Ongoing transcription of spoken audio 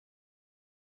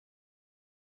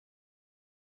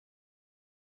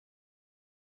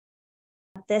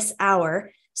this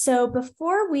hour. So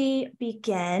before we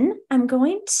begin, I'm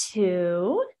going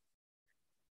to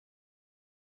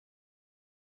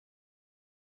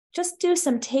just do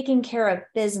some taking care of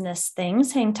business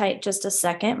things. Hang tight just a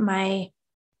second. My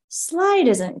slide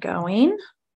isn't going.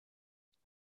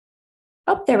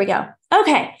 Oh, there we go.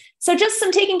 Okay, so just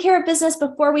some taking care of business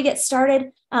before we get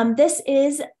started. This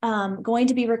is going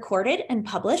to be recorded and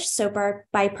published. So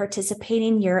by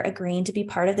participating, you're agreeing to be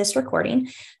part of this recording.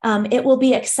 It will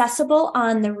be accessible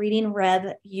on the Reading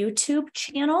Rev YouTube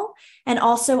channel and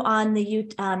also on the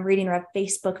Reading Rev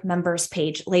Facebook members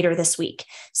page later this week.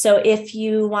 So if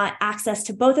you want access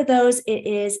to both of those, it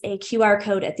is a QR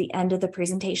code at the end of the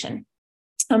presentation.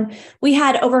 We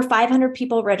had over 500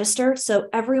 people register, so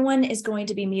everyone is going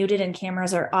to be muted and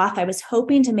cameras are off. I was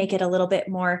hoping to make it a little bit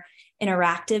more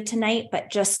interactive tonight,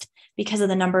 but just because of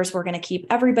the numbers, we're going to keep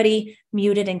everybody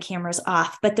muted and cameras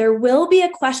off. But there will be a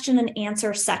question and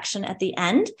answer section at the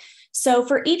end. So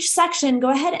for each section, go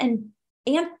ahead and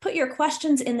put your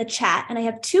questions in the chat. And I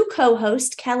have two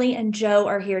co-hosts, Kelly and Joe,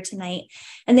 are here tonight,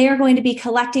 and they are going to be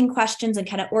collecting questions and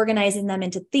kind of organizing them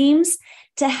into themes.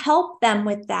 To help them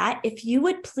with that, if you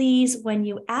would please, when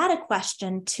you add a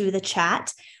question to the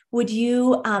chat, would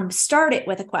you start it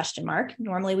with a question mark?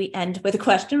 Normally we end with a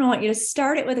question. I want you to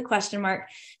start it with a question mark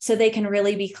so they can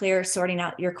really be clear sorting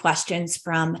out your questions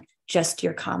from just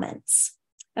your comments.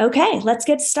 Okay, let's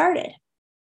get started.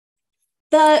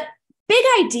 The big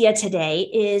idea today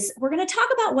is we're going to talk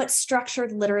about what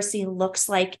structured literacy looks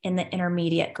like in the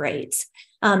intermediate grades.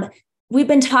 We've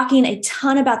been talking a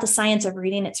ton about the science of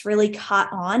reading. It's really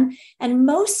caught on. And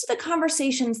most of the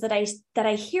conversations that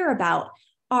I hear about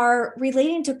are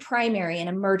relating to primary and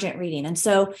emergent reading. And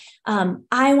so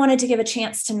I wanted to give a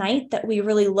chance tonight that we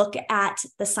really look at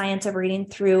the science of reading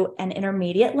through an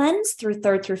intermediate lens through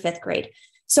 3rd through 5th grade.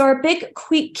 So our big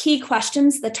key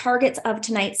questions, the targets of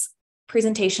tonight's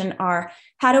presentation are: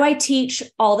 how do I teach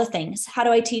all the things? How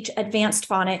do I teach advanced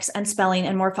phonics and spelling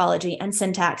and morphology and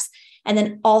syntax? And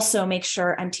then also make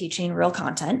sure I'm teaching real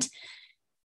content.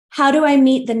 How do I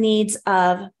meet the needs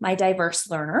of my diverse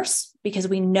learners? Because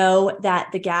we know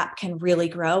that the gap can really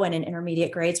grow, and in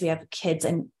intermediate grades, we have kids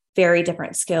in very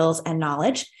different skills and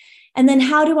knowledge. And then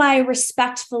how do I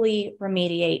respectfully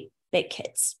remediate big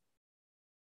kids?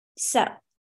 So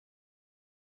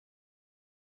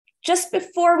just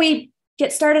before we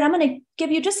get started, I'm going to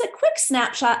give you just a quick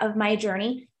snapshot of my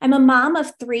journey. I'm a mom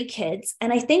of 3 kids,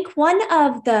 and I think one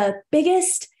of the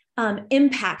biggest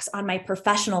impacts on my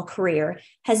professional career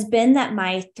has been that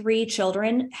my 3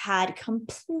 children had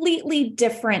completely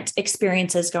different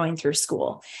experiences going through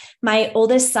school. My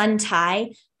oldest son,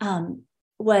 Ty,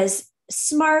 was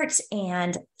smart,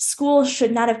 and school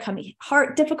should not have come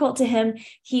difficult to him.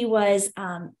 He was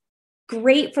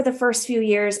great for the first few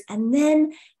years. And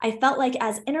then I felt like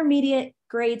as intermediate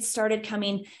grades started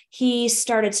coming, he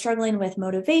started struggling with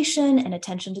motivation and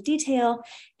attention to detail,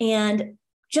 and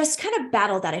just kind of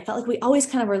battled that. I felt like we always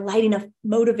kind of were lighting a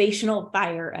motivational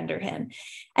fire under him.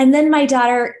 And then my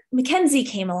daughter, Mackenzie,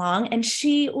 came along, and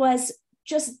she was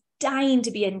just dying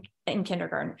to be in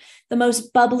kindergarten. The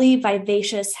most bubbly,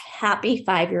 vivacious, happy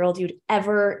 5-year-old you'd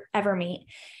ever meet.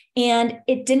 And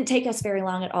it didn't take us very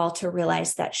long at all to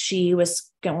realize that she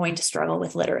was going to struggle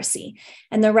with literacy.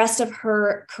 And the rest of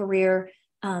her career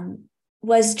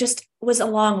was a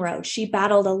long road. She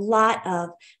battled a lot of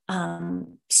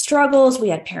struggles. We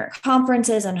had parent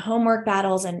conferences and homework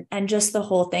battles and just the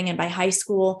whole thing. And by high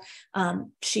school,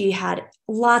 she had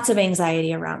lots of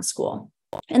anxiety around school.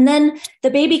 And then the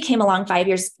baby came along 5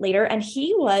 years later, and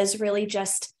he was really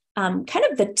just kind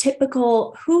of the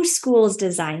typical who school is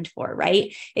designed for,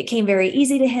 right? It came very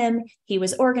easy to him. He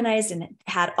was organized and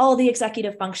had all the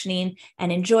executive functioning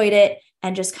and enjoyed it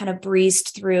and just kind of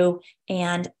breezed through.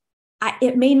 And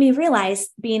it made me realize,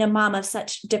 being a mom of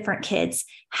such different kids,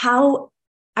 how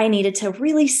I needed to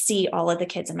really see all of the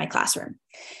kids in my classroom.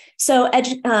 So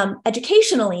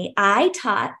educationally, I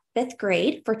taught 5th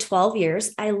grade for 12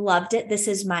 years. I loved it. This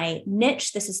is my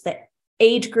niche. This is the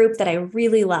age group that I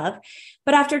really love.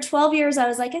 But after 12 years, I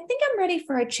was like, I think I'm ready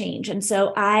for a change. And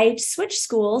so I switched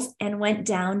schools and went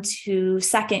down to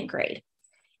 2nd grade.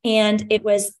 And it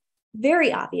was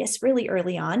very obvious really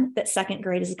early on that 2nd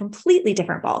grade is a completely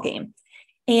different ballgame.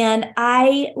 And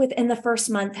I, within the first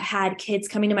month, had kids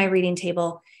coming to my reading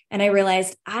table, and I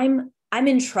realized I'm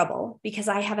in trouble because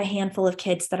I have a handful of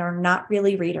kids that are not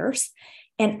really readers,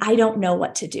 and I don't know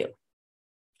what to do.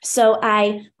 So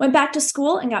I went back to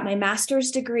school and got my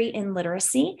master's degree in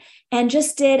literacy and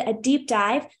just did a deep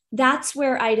dive. That's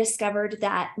where I discovered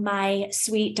that my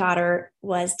sweet daughter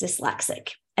was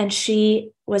dyslexic. and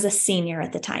she was a senior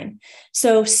at the time.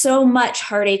 So much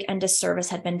heartache and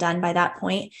disservice had been done by that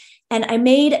point. And I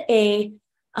made a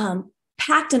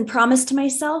pact and promise to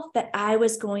myself that I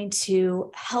was going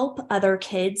to help other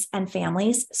kids and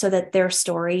families so that their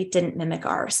story didn't mimic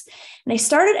ours. And I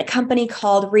started a company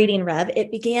called Reading Rev.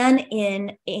 It began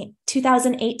in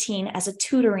 2018 as a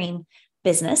tutoring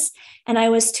business. And I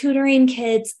was tutoring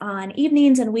kids on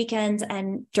evenings and weekends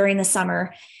and during the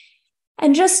summer,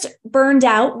 and just burned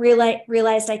out,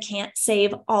 realized I can't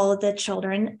save all of the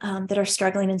children that are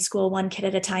struggling in school, one kid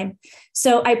at a time.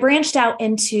 So I branched out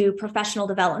into professional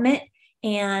development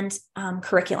and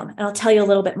curriculum. And I'll tell you a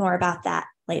little bit more about that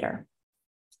later.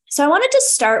 So I wanted to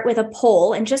start with a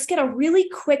poll and just get a really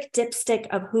quick dipstick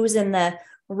of who's in the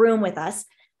room with us.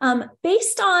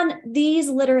 Based on these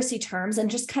literacy terms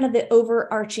and just kind of the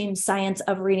overarching science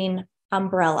of reading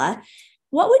umbrella,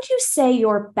 what would you say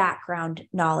your background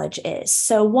knowledge is?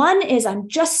 So 1 is I'm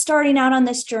just starting out on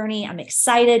this journey. I'm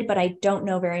excited, but I don't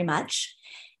know very much.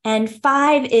 And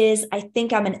 5 is I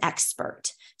think I'm an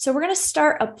expert. So we're going to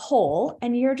start a poll,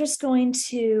 and you're just going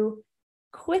to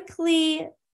quickly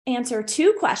answer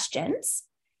 2 questions.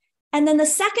 And then the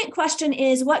second question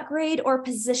is, what grade or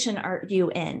position are you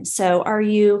in? So are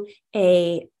you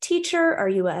a teacher? Are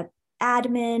you an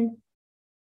admin?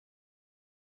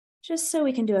 Just so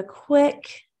we can do a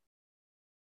quick.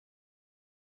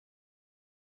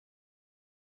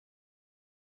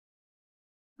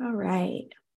 All right.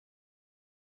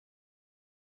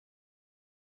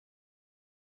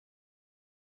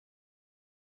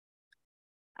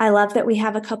 I love that we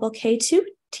have a couple K2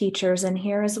 teachers in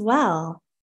here as well.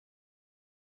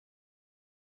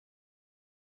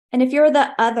 And if you're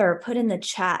the other, put in the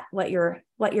chat what your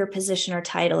position or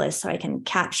title is so I can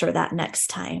capture that next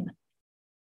time.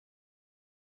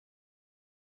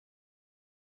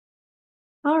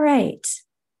 All right.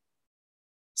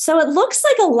 So it looks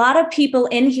like a lot of people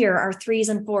in here are 3s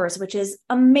and 4s, which is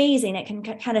amazing. It can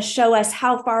kind of show us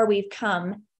how far we've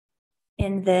come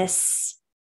in this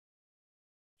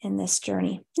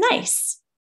journey. Nice.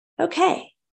 Okay.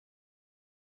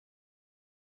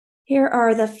 Here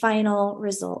are the final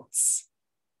results.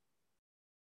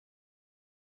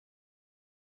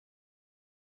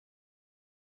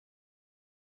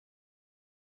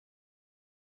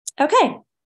 Okay.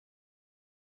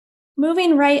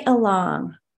 Moving right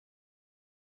along.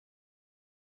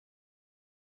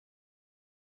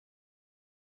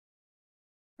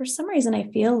 For some reason, I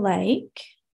feel like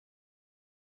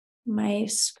my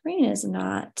screen is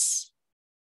not.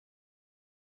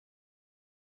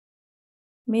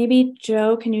 Maybe,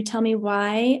 Joe, can you tell me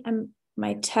why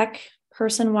my tech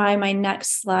person, why my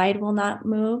next slide will not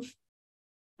move?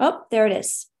 Oh, there it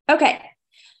is. Okay.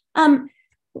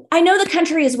 I know the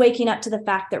country is waking up to the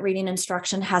fact that reading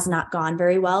instruction has not gone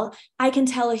very well. I can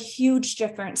tell a huge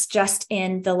difference just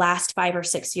in the last 5 or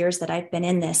 6 years that I've been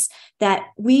in this, that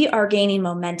we are gaining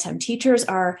momentum. Teachers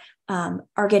are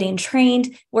getting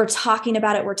trained. We're talking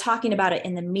about it. We're talking about it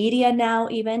in the media now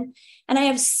even. And I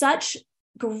have such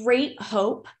great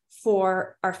hope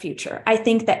for our future. I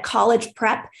think that college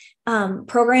prep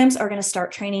programs are going to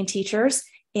start training teachers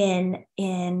in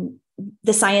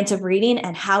the science of reading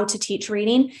and how to teach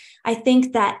reading. I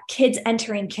think that kids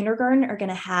entering kindergarten are going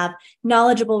to have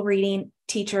knowledgeable reading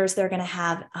teachers. They're going to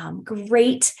have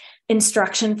great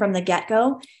instruction from the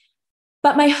get-go.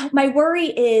 But my worry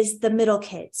is the middle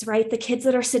kids, right? The kids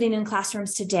that are sitting in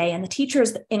classrooms today and the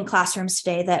teachers in classrooms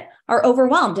today that are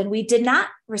overwhelmed, and we did not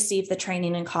receive the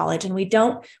training in college and we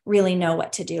don't really know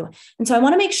what to do. And so I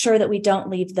want to make sure that we don't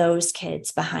leave those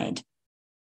kids behind.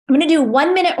 I'm going to do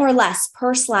 1 minute or less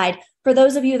per slide for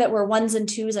those of you that were 1s and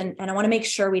 2s, and I want to make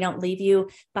sure we don't leave you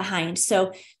behind.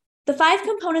 So the 5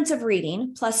 components of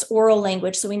reading plus oral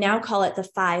language, so we now call it the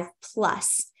 5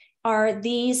 plus, are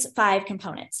these 5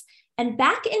 components. And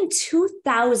back in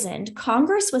 2000,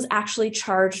 Congress was actually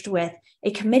charged with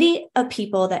a committee of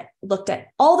people that looked at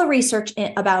all the research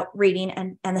about reading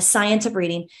and the science of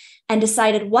reading and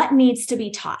decided what needs to be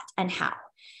taught and how.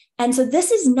 And so this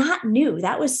is not new.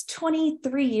 That was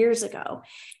 23 years ago.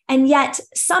 And yet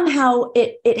somehow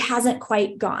it hasn't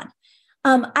quite gone.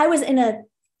 I was in a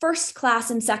first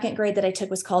class in 2nd grade that I took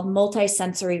was called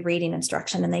multisensory reading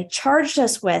instruction. And they charged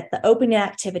us with the opening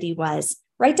activity was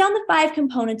write down the 5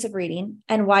 components of reading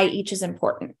and why each is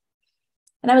important.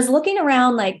 And I was looking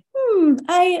around like,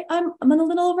 I'm a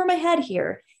little over my head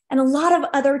here. And a lot of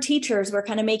other teachers were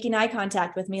kind of making eye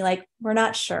contact with me like, we're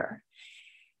not sure.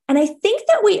 And I think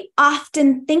that we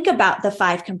often think about the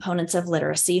 5 components of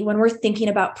literacy when we're thinking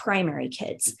about primary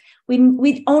I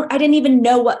didn't even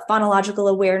know what phonological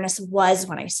awareness was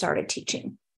when I started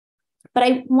teaching. But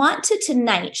I want to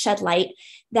tonight shed light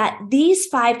that these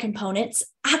 5 components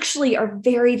actually are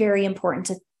very, very important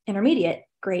to intermediate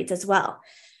grades as well.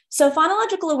 So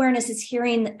phonological awareness is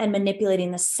hearing and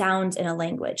manipulating the sounds in a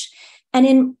language. And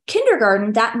in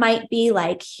kindergarten, that might be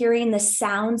like hearing the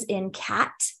sounds in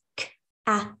cat, k,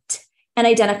 at, and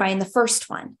identifying the first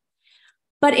one.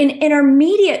 But in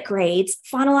intermediate grades,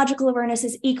 phonological awareness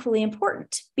is equally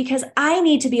important because I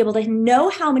need to be able to know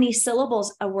how many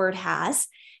syllables a word has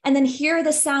and then hear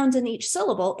the sounds in each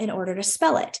syllable in order to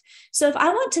spell it. So if I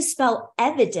want to spell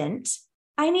evident,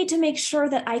 I need to make sure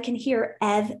that I can hear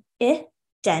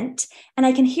ev-i-dent, and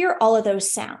I can hear all of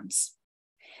those sounds.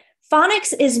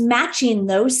 Phonics is matching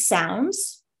those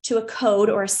sounds to a code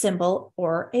or a symbol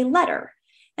or a letter.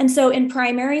 And so in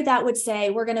primary, that would say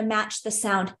we're going to match the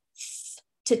sound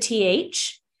to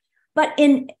th. But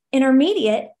in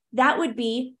intermediate, that would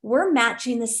be we're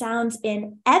matching the sounds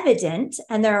in evident,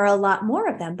 and there are a lot more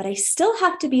of them, but I still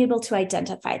have to be able to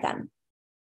identify them.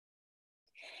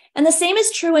 And the same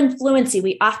is true in fluency.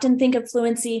 We often think of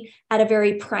fluency at a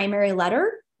very primary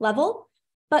letter level,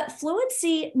 but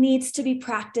fluency needs to be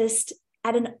practiced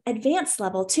at an advanced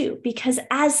level too, because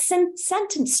as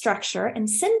sentence structure and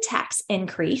syntax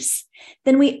increase,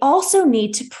 then we also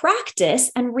need to practice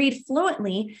and read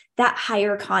fluently that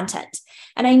higher content.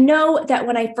 And I know that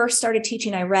when I first started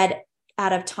teaching, I read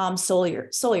out of Tom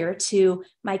Sawyer to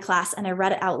my class, and I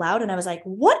read it out loud, and I was like,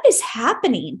 what is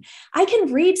happening? I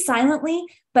can read silently,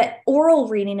 but oral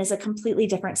reading is a completely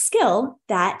different skill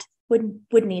that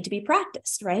would need to be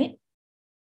practiced, right?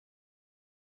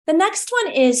 The next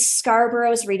one is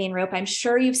Scarborough's reading rope. I'm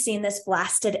sure you've seen this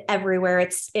blasted everywhere.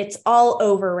 It's all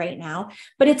over right now,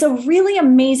 but it's a really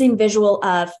amazing visual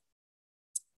of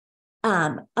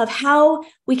how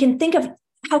we can think of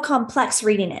how complex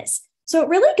reading is. So it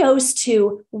really goes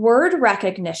to word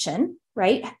recognition,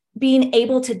 right? Being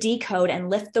able to decode and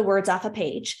lift the words off a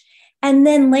page, and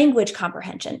then language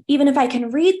comprehension. Even if I can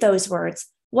read those words,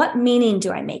 what meaning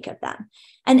do I make of them?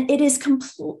 And it is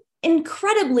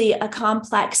incredibly a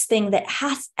complex thing that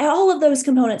all of those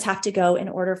components have to go in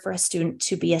order for a student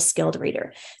to be a skilled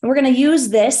reader. And we're going to use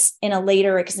this in a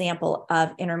later example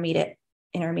of intermediate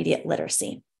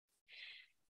literacy.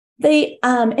 The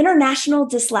International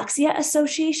Dyslexia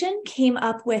Association came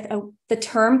up with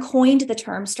coined the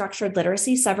term structured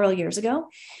literacy several years ago.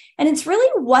 And it's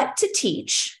really what to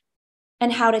teach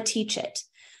and how to teach it.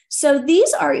 So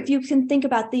these are, if you can think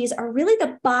about these, are really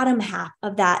the bottom half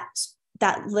of that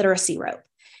literacy rope.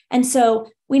 And so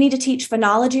we need to teach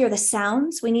phonology or the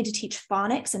sounds. We need to teach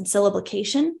phonics and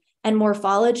syllabication and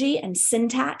morphology and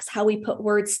syntax, how we put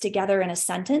words together in a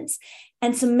sentence,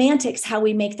 and semantics, how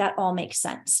we make that all make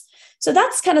sense. So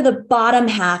that's kind of the bottom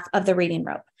half of the reading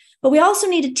rope. But we also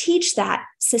need to teach that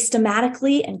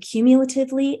systematically and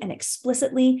cumulatively and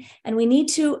explicitly, and we need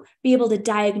to be able to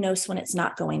diagnose when it's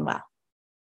not going well.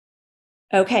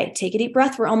 Okay, take a deep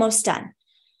breath. We're almost done.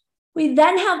 We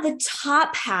then have the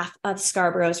top half of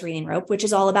Scarborough's reading rope, which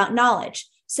is all about knowledge.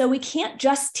 So we can't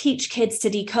just teach kids to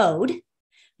decode,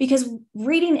 because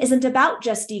reading isn't about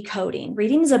just decoding.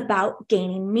 Reading is about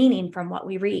gaining meaning from what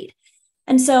we read.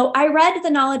 And so I read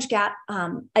The Knowledge Gap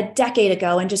a decade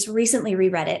ago and just recently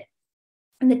reread it.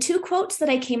 And the 2 quotes that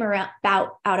I came out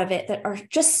of it that are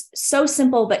just so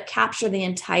simple but capture the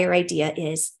entire idea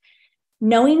is,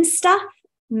 knowing stuff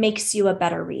makes you a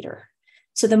better reader.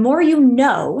 So the more you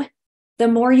know, the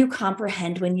more you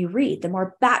comprehend when you read, the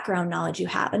more background knowledge you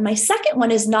have. And my second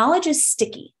one is, knowledge is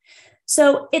sticky.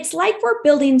 So it's like we're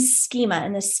building schema,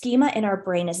 and the schema in our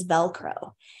brain is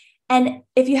Velcro. And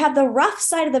if you have the rough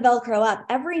side of the Velcro up,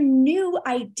 every new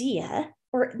idea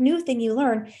or new thing you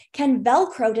learn can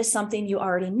Velcro to something you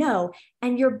already know.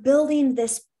 And you're building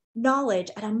this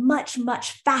knowledge at a much,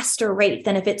 much faster rate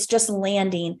than if it's just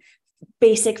landing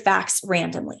basic facts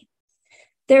randomly.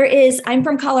 I'm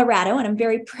from Colorado, and I'm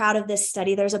very proud of this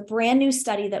study. There's a brand new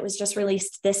study that was just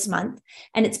released this month,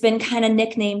 and it's been kind of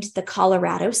nicknamed the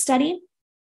Colorado study.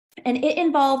 And it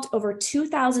involved over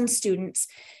 2,000 students.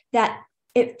 That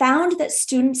it found that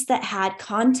students that had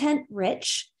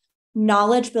content-rich,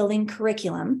 knowledge-building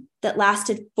curriculum that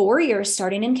lasted 4 years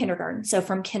starting in kindergarten, so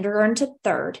from kindergarten to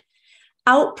 3rd,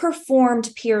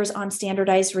 outperformed peers on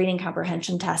standardized reading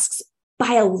comprehension tests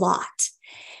by a lot.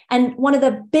 And one of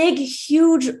the big,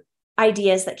 huge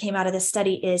ideas that came out of this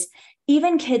study is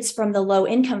even kids from the low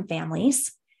income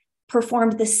families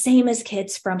performed the same as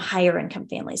kids from higher income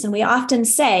families. And we often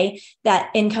say that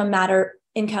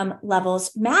income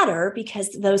levels matter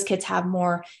because those kids have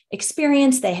more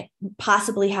experience. They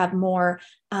possibly have more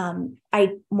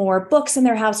books in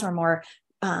their house, or more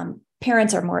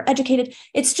parents are more educated.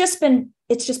 It's just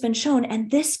been shown,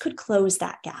 and this could close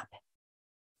that gap.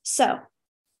 So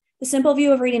The simple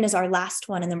view of reading is our last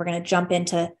one, and then we're going to jump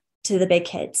into the big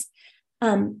kids.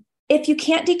 If you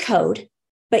can't decode,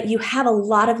 but you have a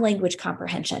lot of language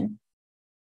comprehension,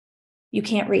 you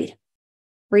can't read.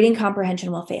 Reading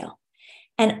comprehension will fail.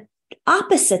 And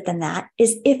opposite than that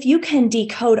is if you can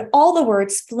decode all the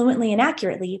words fluently and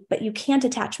accurately, but you can't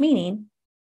attach meaning,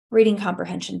 reading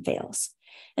comprehension fails.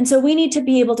 And so we need to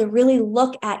be able to really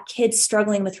look at kids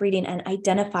struggling with reading and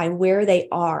identify where they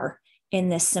are in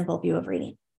this simple view of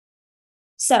reading.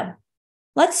 So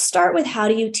let's start with, how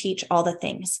do you teach all the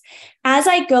things? As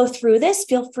I go through this,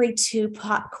 feel free to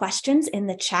pop questions in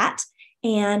the chat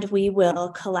and we will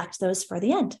collect those for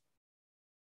the end.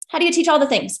 How do you teach all the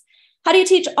things? How do you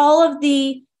teach all of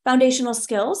the foundational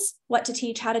skills, what to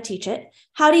teach, how to teach it?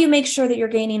 How do you make sure that you're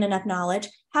gaining enough knowledge?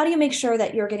 How do you make sure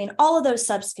that you're getting all of those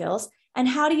sub-skills? And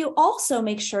how do you also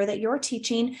make sure that you're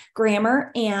teaching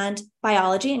grammar and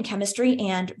biology and chemistry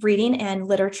and reading and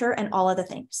literature and all of the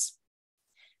things?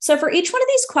 So for each one of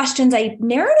these questions, I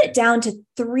narrowed it down to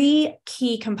 3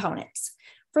 key components.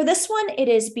 For this one, it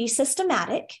is be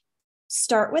systematic,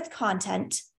 start with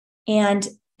content, and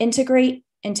integrate,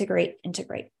 integrate,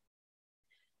 integrate.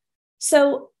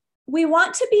 So we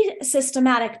want to be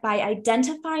systematic by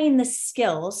identifying the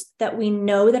skills that we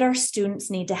know that our students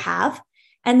need to have,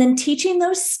 and then teaching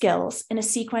those skills in a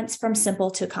sequence from simple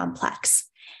to complex.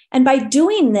 And by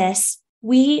doing this,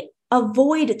 we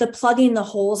avoid the plugging the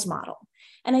holes model.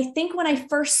 And I think when I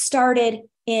first started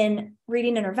in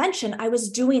reading intervention, I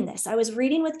was doing this. I was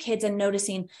reading with kids and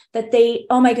noticing that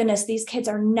oh my goodness, these kids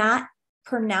are not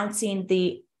pronouncing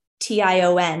the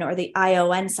T-I-O-N or the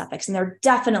I-O-N suffix, and they're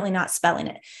definitely not spelling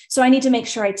it. So I need to make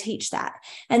sure I teach that.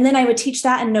 And then I would teach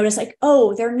that and notice like,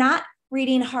 oh, they're not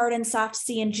reading hard and soft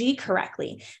C and G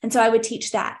correctly. And so I would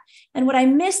teach that. And what I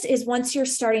missed is once you're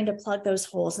starting to plug those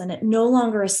holes, then it no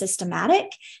longer is systematic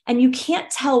and you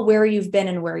can't tell where you've been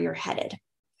and where you're headed.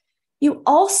 You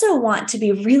also want to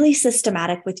be really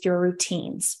systematic with your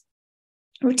routines.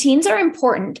 Routines are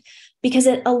important because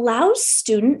it allows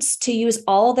students to use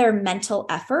all their mental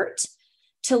effort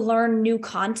to learn new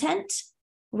content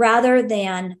rather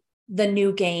than the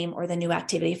new game or the new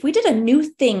activity. If we did a new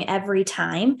thing every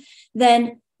time,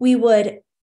 then the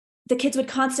kids would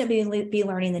constantly be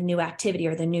learning the new activity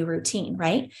or the new routine,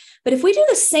 right? But if we do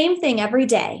the same thing every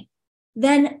day,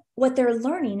 then what they're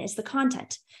learning is the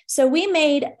content. So we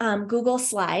made Google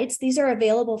Slides. These are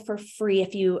available for free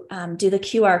if you do the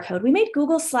QR code. We made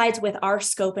Google Slides with our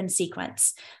scope and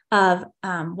sequence of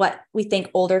what we think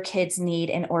older kids need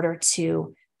in order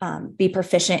to be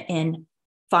proficient in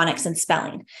phonics and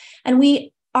spelling. And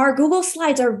our Google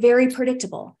Slides are very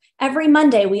predictable. Every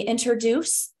Monday, we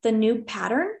introduce the new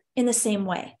pattern in the same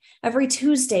way. Every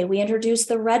Tuesday, we introduce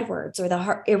the red words or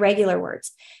the irregular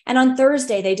words. And on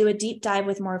Thursday, they do a deep dive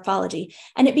with morphology.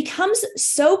 And it becomes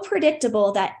so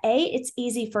predictable that it's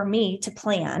easy for me to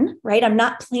plan, right? I'm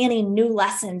not planning new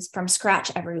lessons from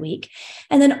scratch every week.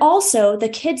 And then also the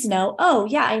kids know, oh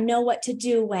yeah, I know what to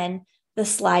do when the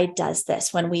slide does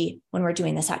this, when we're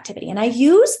doing this activity. And I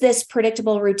use this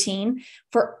predictable routine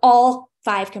for all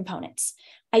 5 components.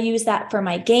 I use that for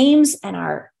my games and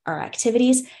our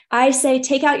activities. I say,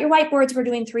 take out your whiteboards. We're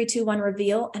doing 3, 2, 1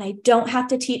 reveal. And I don't have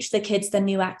to teach the kids the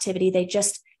new activity. They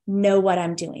just know what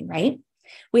I'm doing, right?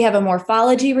 We have a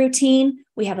morphology routine.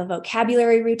 We have a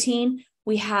vocabulary routine.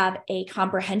 We have a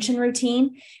comprehension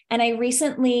routine. And I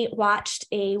recently watched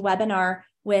a webinar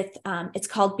with, it's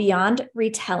called Beyond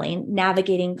Retelling,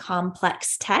 Navigating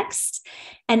Complex Text.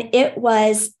 And it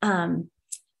was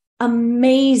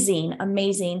amazing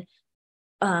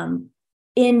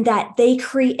in that they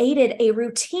created a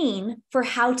routine for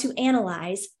how to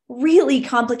analyze really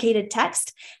complicated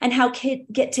text and how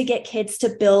get kids to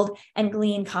build and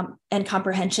glean and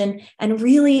comprehension and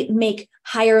really make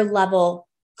higher level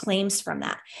claims from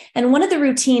that. And one of the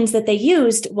routines that they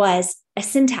used was a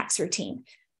syntax routine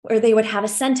where they would have a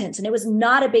sentence, and it was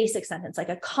not a basic sentence, like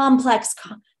a complex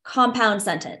compound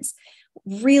sentence,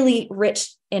 really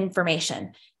rich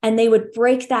information. And they would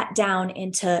break that down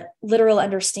into literal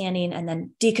understanding and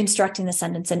then deconstructing the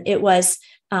sentence. And it was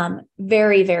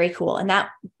very, very cool. And that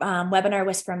webinar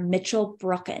was from Mitchell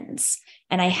Brookins,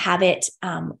 and I have it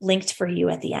linked for you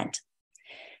at the end.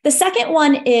 The second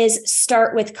one is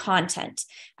start with content.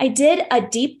 I did a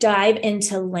deep dive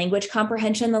into language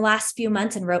comprehension the last few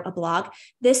months and wrote a blog.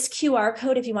 This QR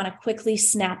code, if you want to quickly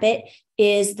snap it,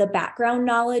 is the background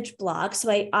knowledge blog.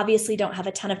 So I obviously don't have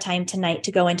a ton of time tonight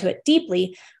to go into it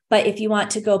deeply, but if you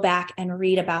want to go back and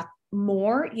read about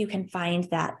more, you can find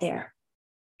that there.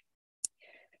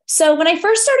 So when I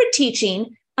first started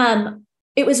teaching,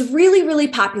 it was really, really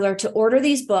popular to order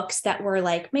these books that were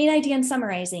like main idea and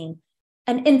summarizing,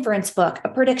 an inference book, a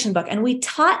prediction book, and we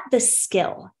taught the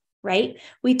skill, right?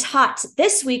 We taught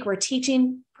this week, we're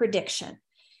teaching prediction.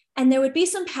 And there would be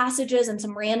some passages and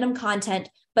some random content,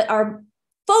 but our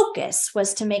focus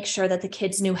was to make sure that the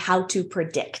kids knew how to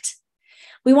predict.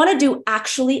 We want to do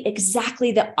actually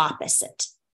exactly the opposite.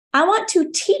 I want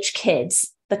to teach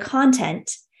kids the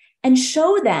content and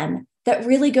show them that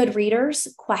really good readers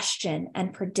question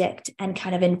and predict and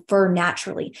kind of infer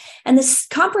naturally. And this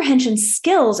comprehension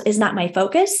skills is not my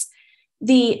focus.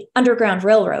 The Underground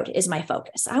Railroad is my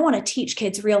focus. I want to teach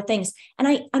kids real things.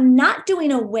 And I'm not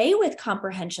doing away with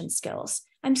comprehension skills.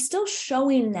 I'm still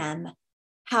showing them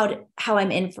how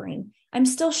I'm inferring. I'm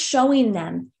still showing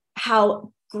them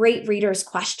how great readers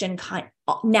question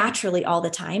naturally all the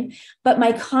time, but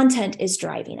my content is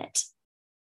driving it.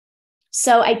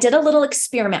 So I did a little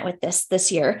experiment with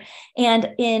this year.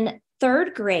 And in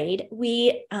third grade,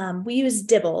 we use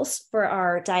Dibbles for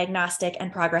our diagnostic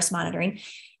and progress monitoring.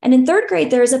 And in third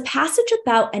grade, there's a passage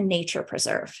about a nature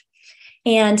preserve.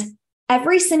 And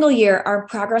every single year, our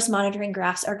progress monitoring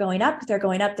graphs are going up, they're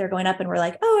going up, they're going up. And we're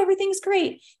like, oh, everything's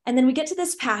great. And then we get to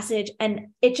this passage and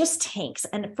it just tanks.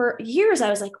 And for years, I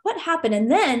was like, what happened? And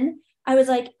then I was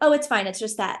like, oh, it's fine. It's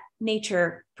just that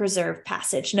nature preserve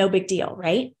passage. No big deal,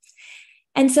 right?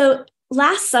 And so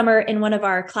last summer in one of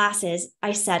our classes,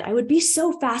 I said I would be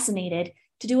so fascinated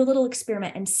to do a little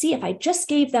experiment and see if I just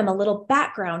gave them a little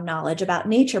background knowledge about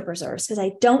nature preserves, because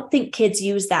I don't think kids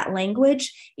use that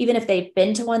language. Even if they've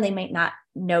been to one, they might not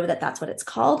know that that's what it's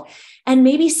called. And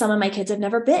maybe some of my kids have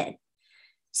never been.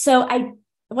 So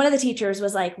one of the teachers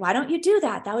was like, why don't you do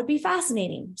that? That would be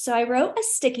fascinating. So I wrote a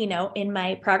sticky note in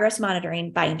my progress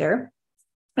monitoring binder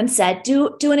and said,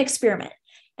 do an experiment.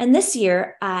 And this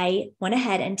year, I went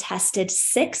ahead and tested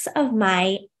 6 of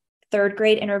my third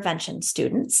grade intervention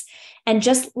students and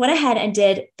just went ahead and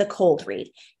did the cold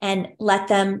read and let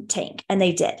them tank. And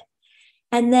they did.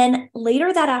 And then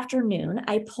later that afternoon,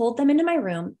 I pulled them into my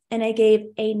room and I gave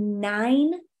a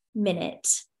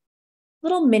 9-minute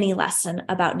little mini lesson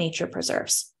about nature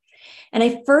preserves. And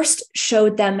I first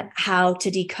showed them how to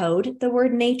decode the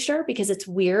word nature, because it's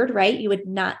weird, right? You would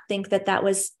not think that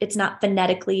it's not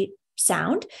phonetically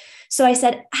sound. So I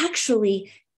said,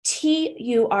 actually,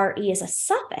 TURE is a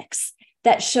suffix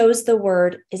that shows the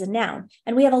word is a noun.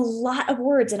 And we have a lot of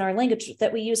words in our language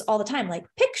that we use all the time, like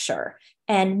picture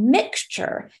and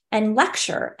mixture and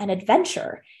lecture and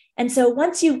adventure. And so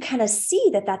once you kind of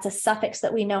see that that's a suffix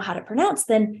that we know how to pronounce,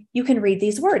 then you can read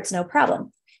these words, no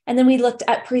problem. And then we looked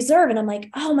at preserve and I'm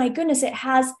like, oh my goodness, it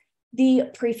has the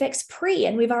prefix pre,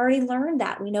 and we've already learned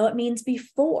that. We know it means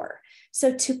before.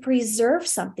 So to preserve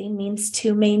something means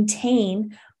to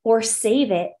maintain or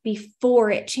save it before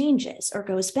it changes or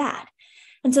goes bad.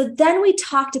 And so then we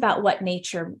talked about what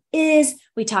nature is.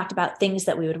 We talked about things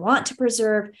that we would want to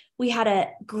preserve. We had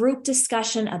a group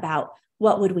discussion about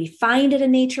what would we find at a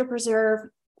nature preserve?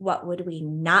 What would we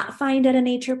not find at a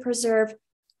nature preserve?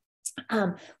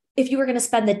 If you were going to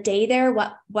spend the day there,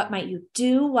 what might you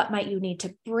do? What might you need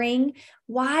to bring?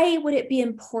 Why would it be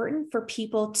important for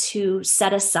people to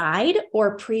set aside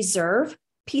or preserve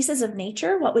pieces of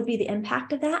nature? What would be the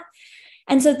impact of that?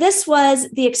 And so this was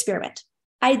the experiment.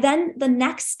 I then, the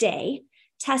next day,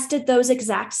 tested those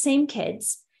exact same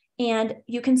kids. And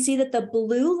you can see that the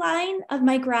blue line of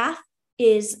my graph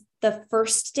is the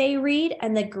first day read,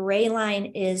 and the gray line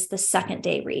is the second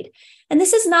day read. And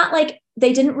this is not like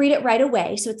they didn't read it right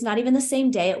away. So it's not even the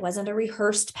same day. It wasn't a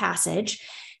rehearsed passage.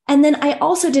 And then I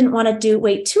also didn't want to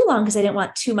wait too long because I didn't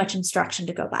want too much instruction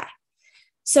to go by.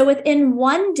 So within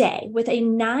one day, with a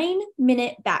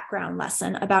 9-minute background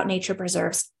lesson about nature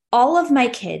preserves, all of my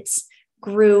kids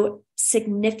grew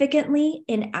significantly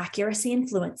in accuracy and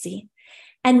fluency.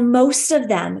 And most of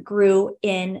them grew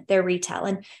in their retell.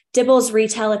 And Dibble's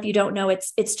retell, if you don't know,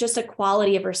 it's just a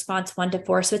quality of response 1 to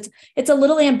 4. So it's a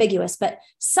little ambiguous, but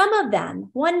some of them,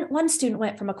 one student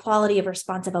went from a quality of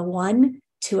response of a 1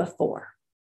 to a 4.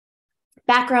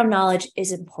 Background knowledge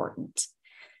is important.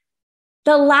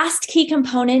 The last key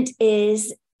component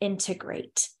is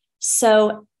integrate.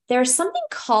 So there's something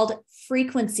called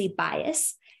frequency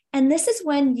bias. And this is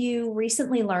when you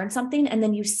recently learn something and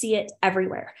then you see it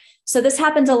everywhere. So this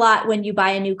happens a lot when you buy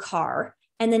a new car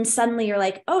and then suddenly you're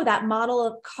like, oh, that model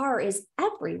of car is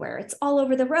everywhere. It's all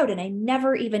over the road. And I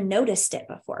never even noticed it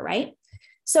before, right?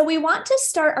 So we want to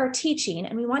start our teaching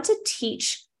and we want to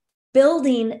teach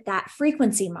building that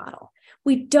frequency model.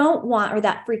 We don't want, or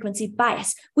that frequency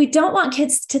bias. We don't want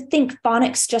kids to think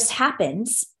phonics just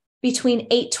happens between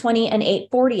 8:20 and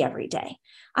 8:40 every day.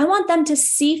 I want them to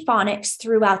see phonics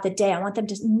throughout the day. I want them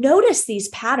to notice these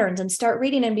patterns and start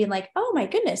reading and being like, oh my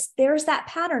goodness, there's that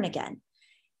pattern again.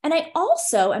 And I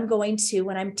also am going to,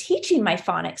 when I'm teaching my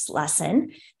phonics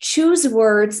lesson, choose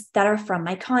words that are from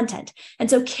my content. And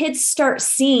so kids start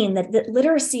seeing that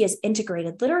literacy is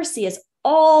integrated. Literacy is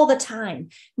all the time,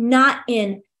 not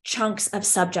in chunks of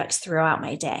subjects throughout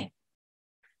my day.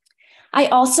 I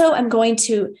also am going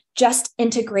to just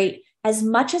integrate as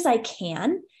much as I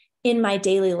can in my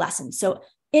daily lesson. So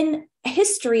in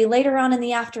history, later on in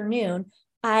the afternoon,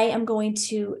 I am going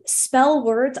to spell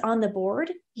words on the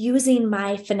board using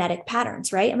my phonetic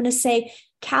patterns, right? I'm going to say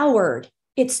coward.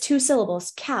 It's 2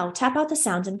 syllables, cow, tap out the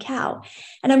sounds in cow.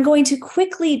 And I'm going to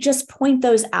quickly just point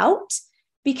those out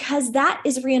because that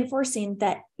is reinforcing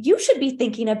that you should be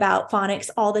thinking about phonics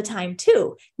all the time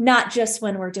too, not just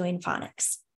when we're doing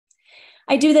phonics.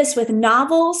 I do this with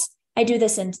novels. I do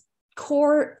this in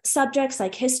core subjects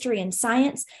like history and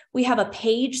science. We have a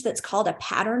page that's called a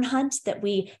pattern hunt that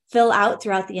we fill out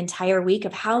throughout the entire week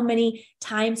of how many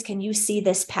times can you see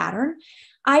this pattern.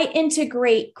 I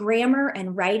integrate grammar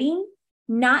and writing,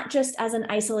 not just as an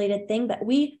isolated thing, but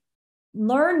we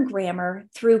learn grammar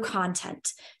through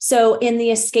content. So in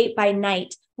the Escape by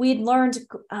Night, we'd learned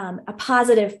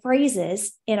appositive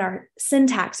phrases in our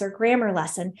syntax or grammar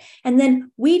lesson, and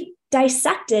then we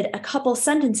dissected a couple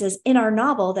sentences in our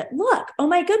novel that, look, oh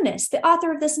my goodness, the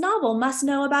author of this novel must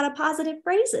know about appositive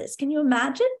phrases. Can you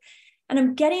imagine? And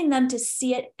I'm getting them to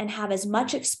see it and have as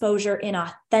much exposure in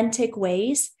authentic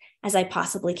ways as I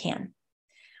possibly can.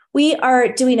 We are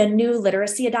doing a new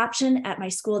literacy adoption at my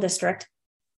school district.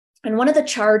 And one of the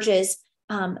charges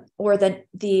or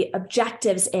the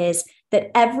objectives is that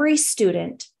every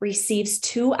student receives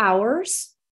 2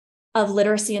 hours of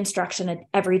literacy instruction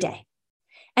every day.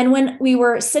 And when we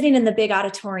were sitting in the big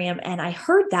auditorium and I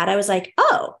heard that, I was like,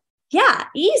 oh, yeah,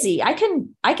 easy. I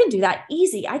can do that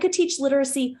easy. I could teach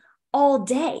literacy all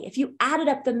day. If you added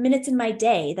up the minutes in my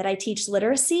day that I teach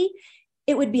literacy,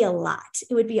 it would be a lot.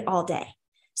 It would be all day.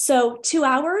 So 2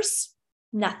 hours,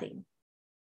 nothing.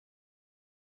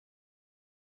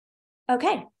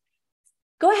 Okay,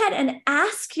 go ahead and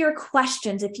ask your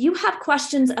questions. If you have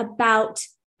questions about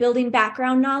building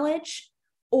background knowledge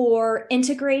or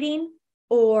integrating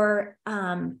or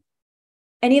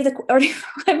any of the, or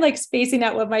I'm like spacing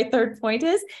out what my third point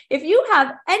is. If you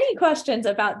have any questions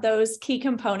about those key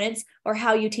components or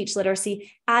how you teach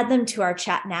literacy, add them to our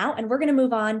chat now. And we're going to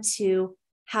move on to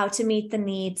how to meet the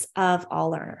needs of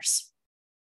all learners.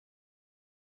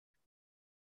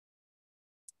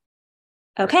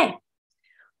 Okay.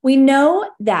 We know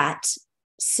that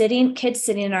kids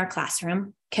sitting in our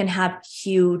classroom can have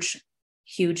huge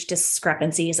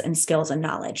discrepancies in skills and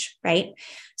knowledge, right?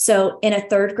 So in a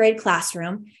 3rd grade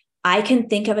classroom, I can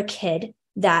think of a kid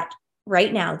that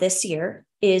right now, this year,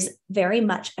 is very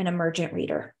much an emergent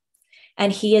reader.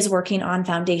 And he is working on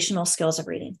foundational skills of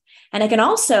reading. And I can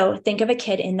also think of a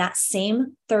kid in that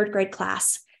same 3rd grade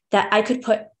class that I could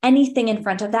put anything in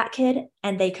front of that kid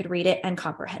and they could read it and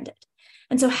comprehend it.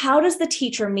 And so how does the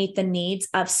teacher meet the needs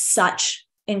of such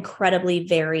incredibly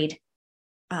varied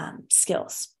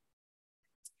skills?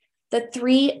 The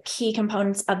 3 key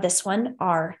components of this one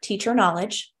are teacher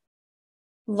knowledge,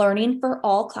 learning for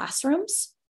all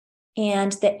classrooms,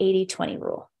 and the 80-20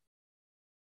 rule.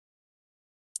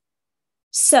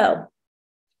 So,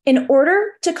 in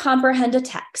order to comprehend a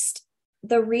text,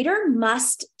 the reader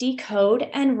must decode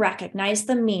and recognize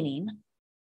the meaning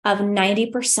of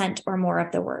 90% or more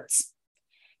of the words.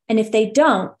 And if they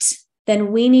don't,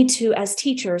 then we need to, as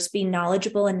teachers, be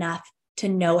knowledgeable enough to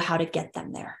know how to get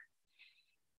them there.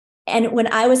 And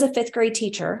when I was a 5th grade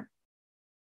teacher,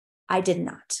 I did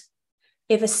not.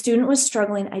 If a student was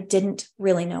struggling, I didn't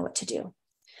really know what to do.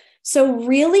 So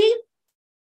really,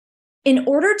 in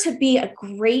order to be a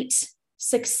great,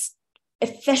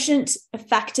 efficient,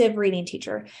 effective reading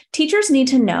teacher, teachers need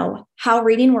to know how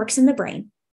reading works in the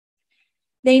brain.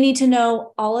 They need to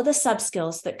know all of the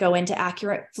sub-skills that go into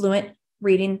accurate, fluent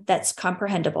reading that's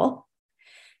comprehensible.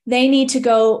 They need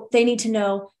to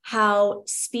know how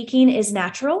speaking is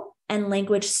natural and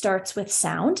language starts with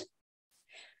sound.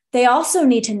 They also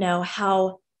need to know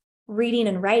how reading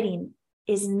and writing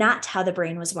is not how the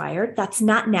brain was wired. That's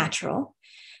not natural.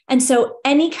 And so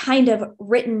any kind of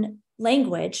written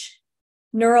language,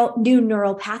 new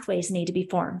neural pathways need to be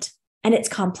formed, and it's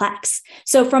complex.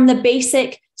 So from the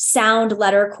basic sound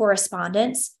letter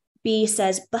correspondence, B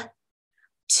says B,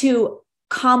 to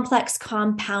complex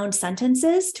compound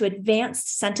sentences, to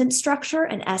advanced sentence structure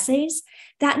and essays,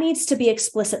 that needs to be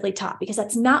explicitly taught because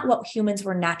that's not what humans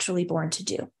were naturally born to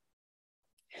do.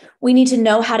 We need to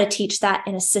know how to teach that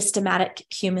in a systematic,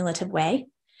 cumulative way.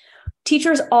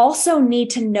 Teachers also need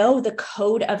to know the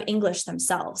code of English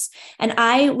themselves. And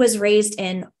I was raised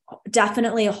in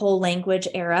definitely a whole language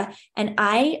era. And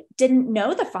I didn't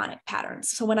know the phonic patterns.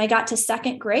 So when I got to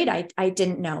second grade, I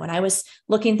didn't know. And I was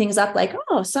looking things up like,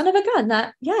 oh, son of a gun,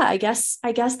 I guess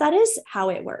that is how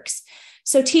it works.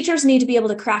 So teachers need to be able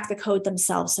to crack the code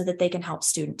themselves so that they can help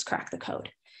students crack the code.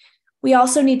 We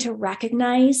also need to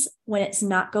recognize when it's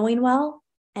not going well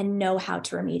and know how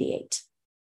to remediate.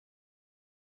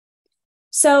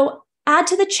 So add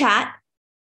to the chat,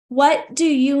 what do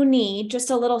you need? Just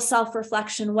a little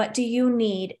self-reflection. What do you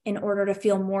need in order to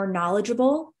feel more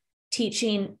knowledgeable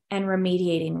teaching and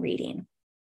remediating reading?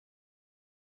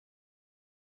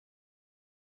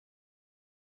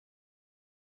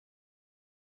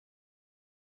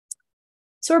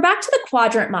 So we're back to the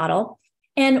quadrant model.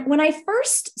 And when I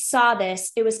first saw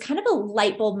this, it was kind of a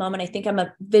light bulb moment. I think I'm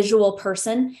a visual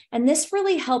person, and this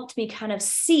really helped me kind of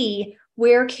see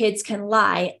where kids can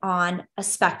lie on a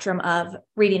spectrum of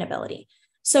reading ability.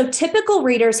 So typical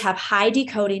readers have high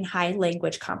decoding, high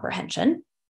language comprehension.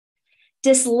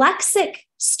 Dyslexic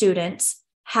students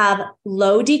have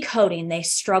low decoding. They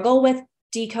struggle with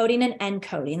decoding and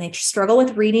encoding. They struggle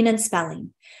with reading and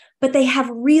spelling, but they have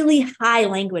really high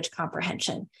language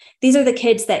comprehension. These are the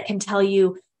kids that can tell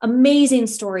you amazing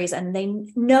stories, and they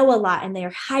know a lot, and they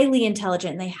are highly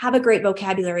intelligent, and they have a great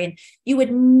vocabulary, and you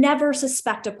would never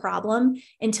suspect a problem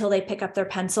until they pick up their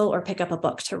pencil or pick up a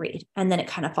book to read, and then it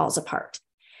kind of falls apart.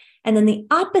 And then the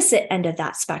opposite end of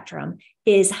that spectrum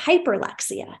is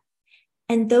hyperlexia.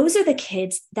 And those are the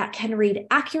kids that can read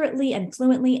accurately and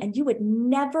fluently, and you would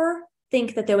never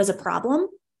think that there was a problem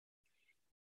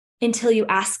until you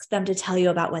ask them to tell you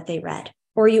about what they read,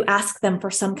 or you ask them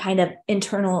for some kind of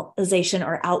internalization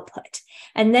or output.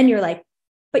 And then you're like,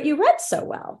 but you read so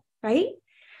well, right?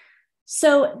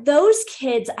 So those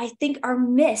kids, I think, are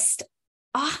missed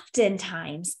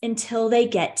oftentimes until they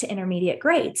get to intermediate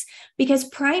grades, because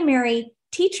primary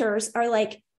teachers are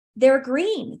like, they're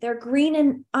green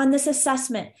on this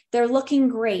assessment. They're looking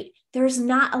great. There's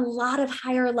not a lot of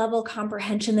higher level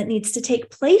comprehension that needs to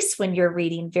take place when you're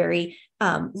reading very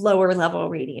lower level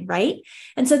reading, right?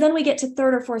 And so then we get to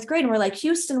third or fourth grade and we're like,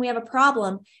 Houston, we have a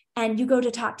problem. And you go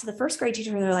to talk to the first grade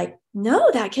teacher and they're like, no,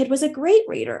 that kid was a great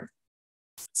reader.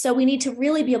 So we need to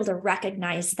really be able to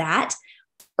recognize that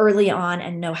early on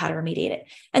and know how to remediate it.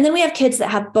 And then we have kids that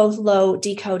have both low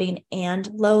decoding and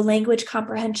low language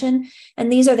comprehension.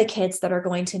 And these are the kids that are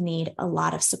going to need a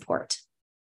lot of support.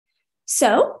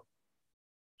 So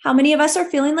how many of us are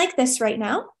feeling like this right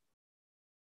now?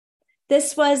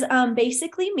 This was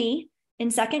basically me in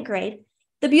second grade.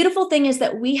 The beautiful thing is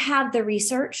that we have the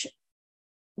research.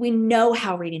 We know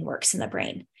how reading works in the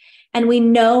brain, and we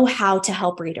know how to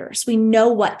help readers. We know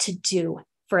what to do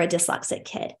for a dyslexic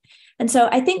kid. And so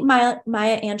I think Maya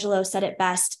Angelou said it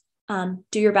best,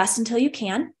 do your best until you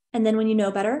can. And then when you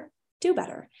know better, do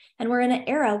better. And we're in an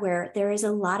era where there is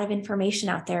a lot of information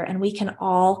out there, and we can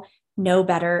all know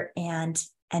better and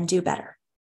do better.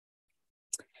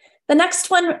 The next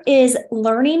one is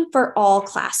learning for all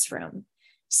classroom.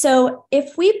 So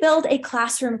if we build a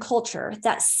classroom culture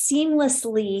that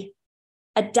seamlessly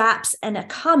adapts and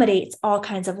accommodates all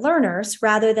kinds of learners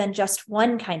rather than just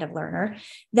one kind of learner,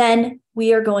 then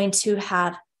we are going to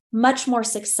have much more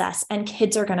success, and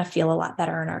kids are going to feel a lot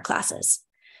better in our classes.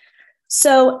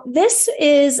 So this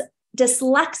is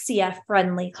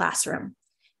dyslexia-friendly classroom.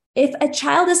 If a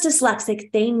child is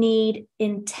dyslexic, they need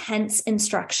intense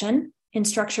instruction in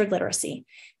structured literacy.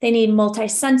 They need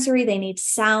multisensory, they need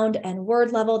sound and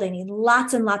word level, they need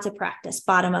lots and lots of practice,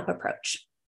 bottom-up approach.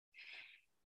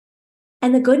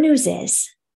 And the good news is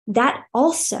that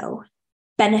also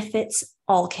benefits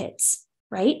all kids,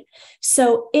 right?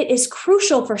 So it is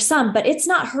crucial for some, but it's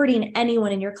not hurting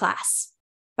anyone in your class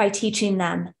by teaching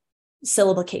them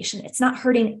syllabication. It's not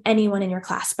hurting anyone in your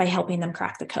class by helping them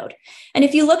crack the code. And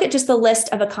if you look at just the list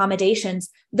of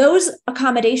accommodations, those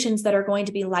accommodations that are going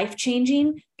to be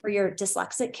life-changing for your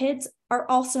dyslexic kids are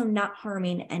also not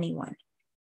harming anyone.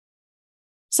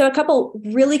 So a couple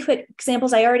really quick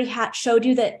examples. I already showed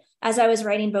you that as I was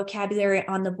writing vocabulary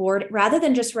on the board, rather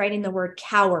than just writing the word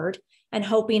coward and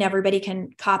hoping everybody can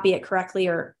copy it correctly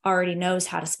or already knows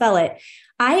how to spell it,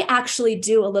 I actually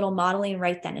do a little modeling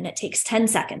right then, and it takes 10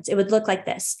 seconds. It would look like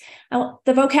this. Now,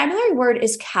 the vocabulary word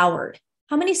is coward.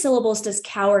 How many syllables does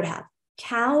coward have?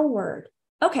 Coward.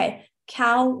 Okay,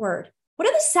 coward. What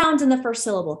are the sounds in the first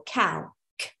syllable? Cow,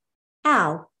 k,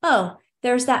 ow. Oh,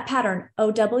 there's that pattern.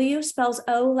 O-W spells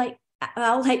O like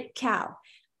owl, like cow.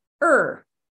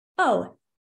 O,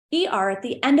 E-R at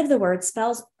the end of the word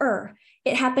spells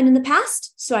It happened in the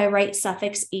past, so I write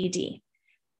suffix ed.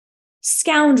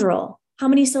 Scoundrel. How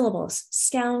many syllables?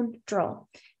 Scoundrel.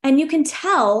 And you can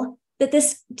tell that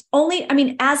this only, I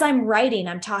mean, as I'm writing,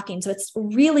 I'm talking. So it's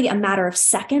really a matter of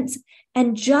seconds.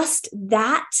 And just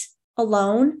that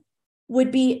alone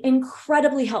would be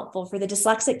incredibly helpful for the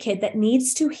dyslexic kid that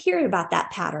needs to hear about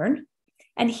that pattern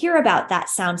and hear about that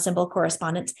sound symbol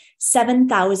correspondence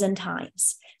 7,000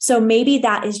 times. So maybe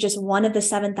that is just one of the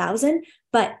 7,000,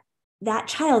 but that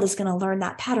child is going to learn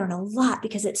that pattern a lot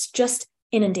because it's just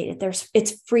inundated.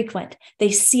 It's frequent.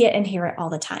 They see it and hear it all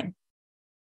the time.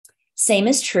 Same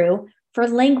is true for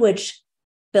language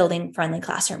building friendly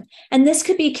classroom. And this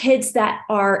could be kids that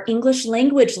are English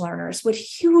language learners would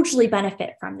hugely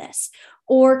benefit from this,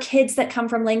 or kids that come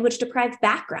from language deprived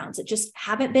backgrounds that just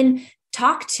haven't been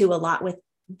talked to a lot with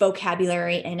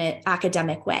vocabulary in an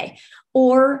academic way,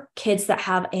 or kids that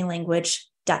have a language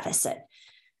deficit.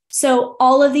 So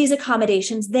all of these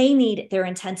accommodations, they need their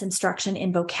intense instruction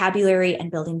in vocabulary and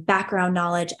building background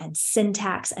knowledge and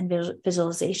syntax and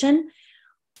visualization.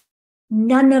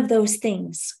 None of those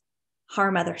things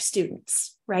harm other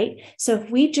students, right? So if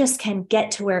we just can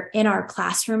get to where in our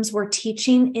classrooms we're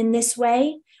teaching in this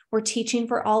way, we're teaching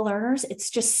for all learners, it's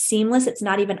just seamless, it's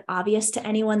not even obvious to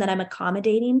anyone that I'm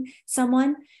accommodating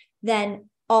someone, then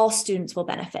all students will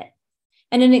benefit.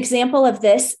 And an example of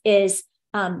this is,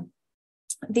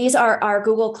 these are our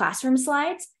Google Classroom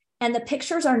slides, and the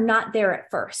pictures are not there at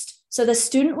first. So the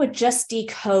student would just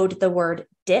decode the word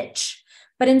ditch.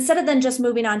 But instead of then just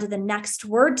moving on to the next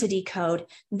word to decode,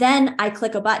 then I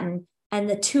click a button and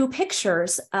the two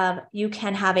pictures of you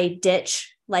can have a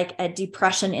ditch, like a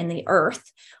depression in the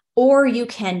earth, or you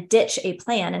can ditch a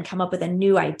plan and come up with a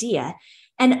new idea.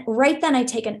 And right then I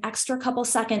take an extra couple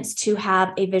seconds to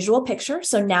have a visual picture.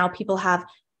 So now people have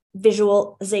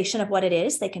visualization of what it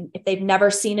is. They can, if they've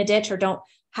never seen a ditch or don't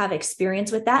have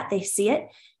experience with that, they see it.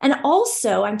 And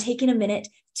also I'm taking a minute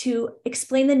to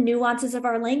explain the nuances of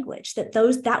our language,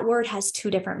 that word has two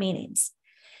different meanings.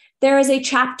 There is a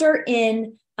chapter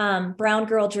in Brown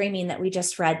Girl Dreaming that we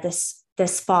just read this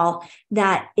fall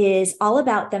that is all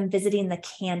about them visiting the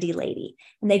candy lady.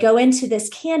 And they go into this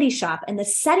candy shop, and the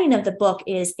setting of the book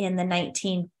is in the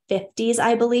 1950s,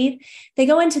 I believe. They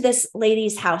go into this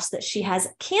lady's house that she has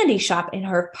a candy shop in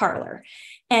her parlor,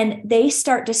 and they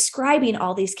start describing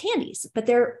all these candies, but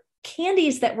they're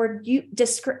candies that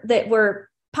were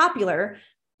popular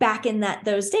back in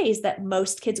those days that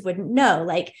most kids wouldn't know,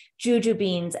 like juju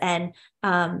beans and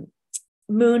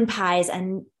moon pies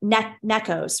and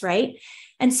Neckos, right?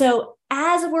 And so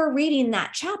as we're reading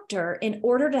that chapter, in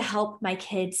order to help my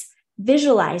kids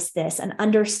visualize this and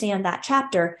understand that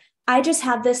chapter, I just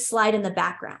have this slide in the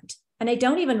background. And I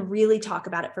don't even really talk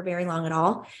about it for very long at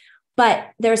all. But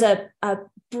there's a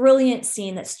brilliant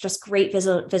scene that's just great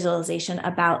visualization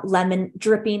about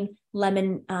dripping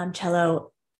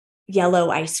limoncello yellow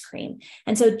ice cream.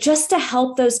 And so just to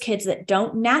help those kids that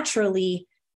don't naturally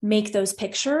make those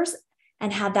pictures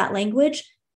and have that language,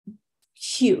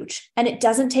 huge. And it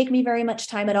doesn't take me very much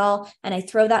time at all. And I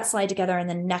throw that slide together and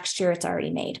then next year it's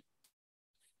already made.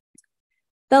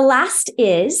 The last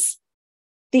is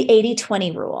the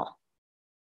 80-20 rule.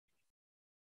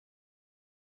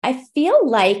 I feel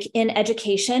like in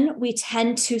education, we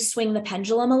tend to swing the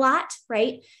pendulum a lot,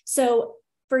 right? So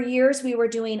for years, we were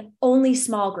doing only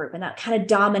small group, and that kind of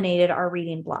dominated our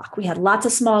reading block. We had lots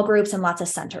of small groups and lots of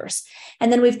centers.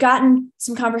 And then we've gotten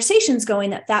some conversations going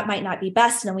that might not be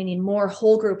best, and then we need more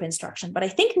whole group instruction. But I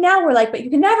think now we're like, but you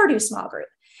can never do small group.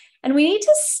 And we need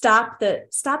to stop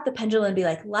the pendulum and be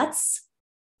like, let's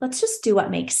just do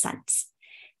what makes sense.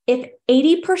 If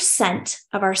 80%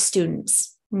 of our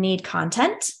students need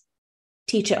content,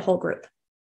 teach it whole group.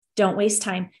 Don't waste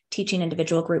time teaching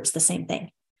individual groups the same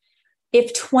thing.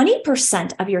 If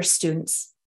 20% of your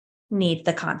students need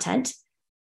the content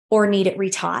or need it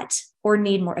retaught or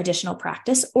need more additional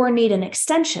practice or need an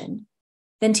extension,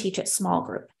 then teach it small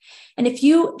group. And if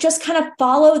you just kind of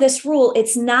follow this rule,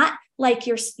 it's not like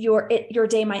your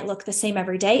day might look the same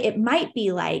every day. It might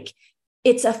be like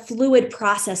it's a fluid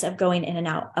process of going in and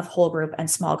out of whole group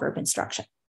and small group instruction.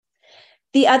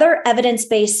 The other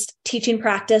evidence-based teaching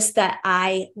practice that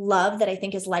I love, that I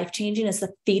think is life-changing, is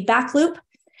the feedback loop.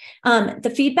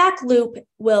 The feedback loop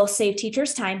will save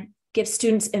teachers time, give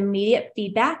students immediate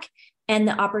feedback, and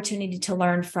the opportunity to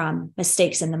learn from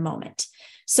mistakes in the moment.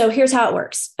 So here's how it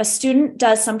works. A student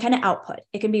does some kind of output.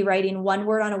 It can be writing one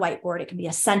word on a whiteboard. It can be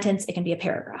a sentence. It can be a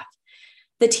paragraph.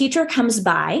 The teacher comes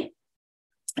by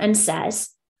and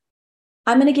says,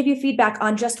 I'm going to give you feedback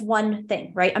on just one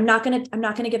thing, right? I'm not going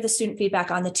to give the student feedback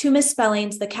on the 2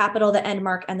 misspellings, the capital, the end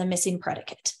mark, and the missing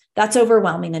predicate. That's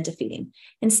overwhelming and defeating.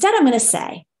 Instead, I'm going to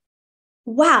say,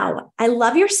 wow, I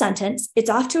love your sentence. It's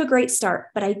off to a great start,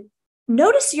 but I'm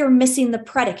notice you're missing the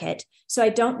predicate. So I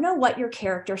don't know what your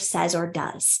character says or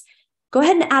does. Go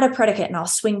ahead and add a predicate and I'll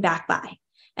swing back by.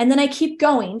 And then I keep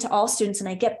going to all students and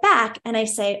I get back and I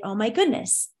say, oh my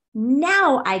goodness,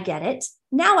 now I get it.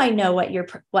 Now I know what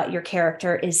your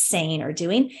character is saying or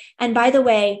doing. And by the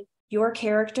way, your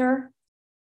character,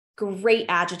 great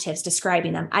adjectives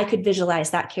describing them. I could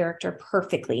visualize that character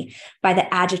perfectly by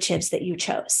the adjectives that you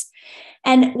chose.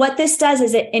 And what this does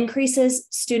is it increases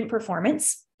student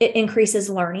performance. It increases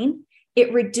learning.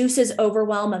 It reduces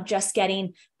overwhelm of just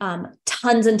getting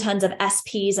tons and tons of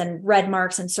SPs and red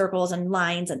marks and circles and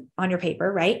lines on your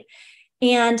paper, right?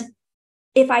 And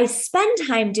if I spend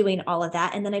time doing all of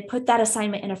that, and then I put that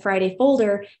assignment in a Friday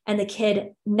folder and the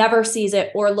kid never sees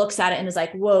it or looks at it and is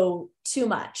like, whoa, too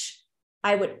much,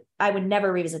 I would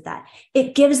never revisit that.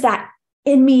 It gives that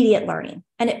immediate learning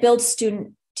and it builds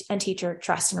student and teacher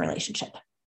trust and relationship.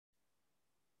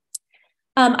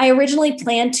 I originally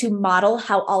planned to model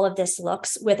how all of this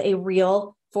looks with a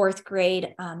real fourth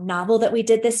grade novel that we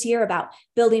did this year about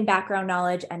building background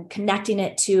knowledge and connecting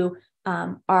it to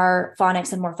our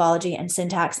phonics and morphology and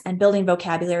syntax and building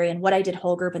vocabulary and what I did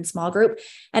whole group and small group.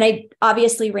 And I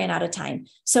obviously ran out of time.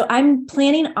 So I'm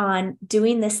planning on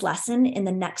doing this lesson in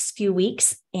the next few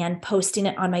weeks and posting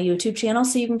it on my YouTube channel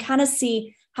so you can kind of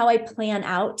see how I plan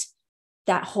out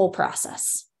that whole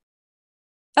process.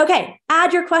 Okay,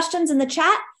 add your questions in the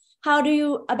chat. How do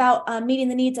you about meeting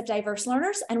the needs of diverse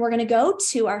learners? And we're going to go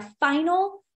to our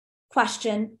final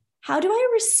question. How do I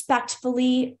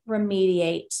respectfully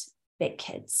remediate big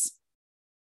kids?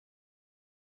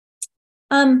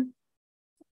 I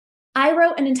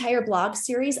wrote an entire blog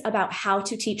series about how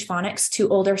to teach phonics to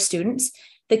older students.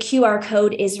 The QR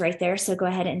code is right there. So go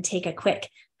ahead and take a quick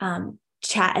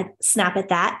snap at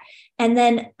that. And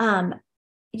then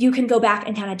you can go back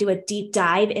and kind of do a deep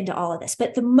dive into all of this.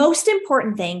 But the most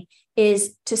important thing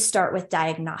is to start with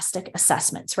diagnostic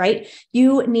assessments, right?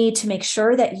 You need to make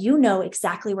sure that you know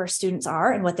exactly where students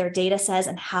are and what their data says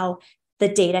and how the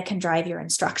data can drive your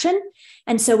instruction.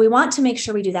 And so we want to make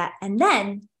sure we do that. And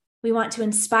then we want to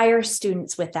inspire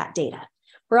students with that data.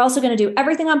 We're also going to do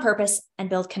everything on purpose and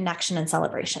build connection and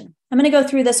celebration. I'm going to go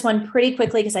through this one pretty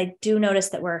quickly because I do notice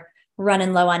that we're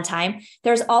running low on time.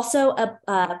 There's also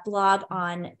a blog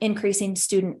on increasing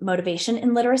student motivation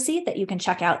in literacy that you can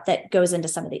check out that goes into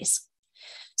some of these.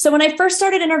 So when I first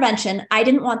started intervention, I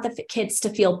didn't want the kids to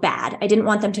feel bad. I didn't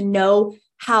want them to know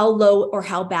how low or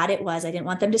how bad it was. I didn't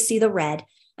want them to see the red.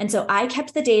 And so I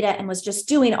kept the data and was just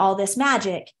doing all this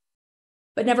magic,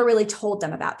 but never really told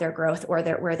them about their growth or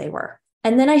where they were.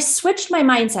 And then I switched my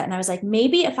mindset and I was like,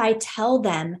 maybe if I tell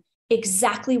them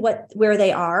exactly where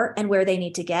they are and where they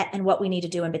need to get and what we need to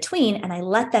do in between, and I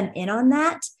let them in on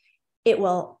that, it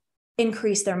will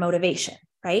increase their motivation,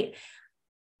 right?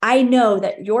 I know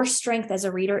that your strength as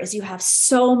a reader is you have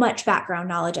so much background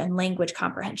knowledge and language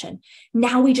comprehension.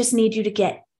 Now we just need you to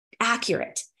get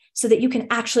accurate so that you can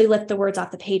actually lift the words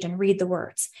off the page and read the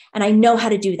words. And I know how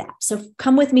to do that. So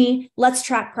come with me. Let's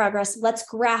track progress. Let's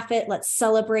graph it. Let's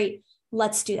celebrate.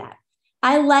 Let's do that.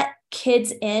 I let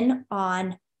kids in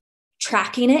on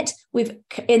tracking it. We've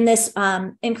in this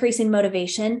increasing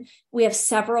motivation, we have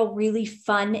several really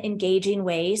fun, engaging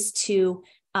ways to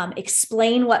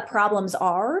explain what problems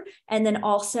are, and then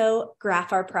also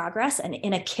graph our progress and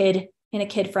in a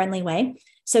kid-friendly way.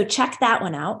 So check that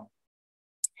one out.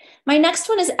 My next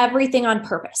one is everything on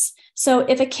purpose. So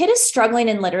if a kid is struggling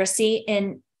in literacy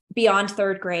in beyond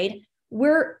third grade,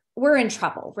 we're in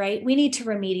trouble, right? We need to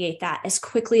remediate that as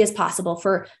quickly as possible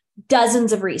for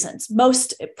dozens of reasons.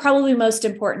 Probably most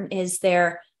important is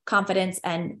their confidence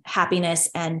and happiness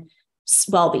and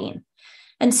well-being.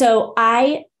 And so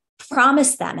I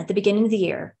promised them at the beginning of the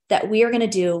year that we are going to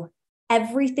do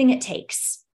everything it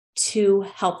takes to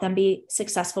help them be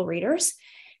successful readers.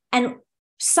 And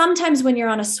sometimes when you're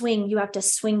on a swing, you have to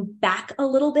swing back a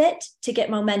little bit to get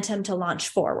momentum to launch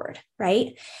forward,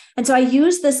 right? And so I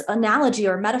use this analogy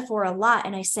or metaphor a lot.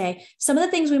 And I say, some of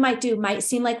the things we might do might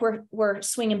seem like we're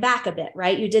swinging back a bit,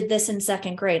 right? You did this in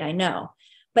second grade, I know.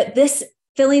 But this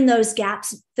filling those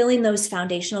gaps, filling those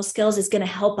foundational skills is going to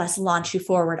help us launch you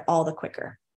forward all the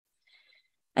quicker.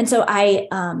 And so I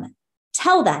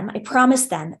I promise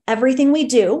them everything we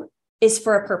do is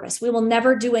for a purpose. We will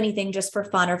never do anything just for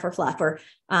fun or for fluff, or,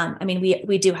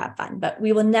 we do have fun, but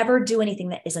we will never do anything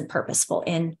that isn't purposeful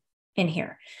in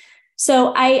here.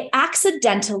 So I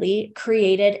accidentally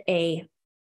created a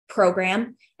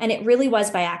program, and it really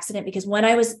was by accident because when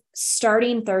I was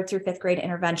starting third through fifth grade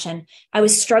intervention, I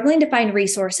was struggling to find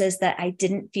resources that I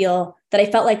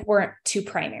felt like weren't too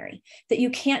primary, that you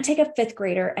can't take a fifth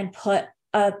grader and put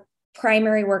a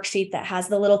primary worksheet that has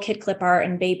the little kid clip art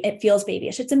and it feels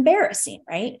babyish. It's embarrassing,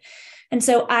 right? And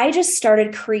so I just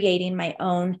started creating my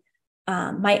own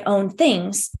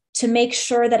things to make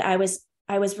sure that I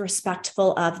was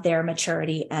respectful of their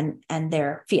maturity and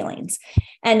their feelings.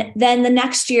 And then the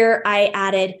next year I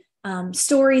added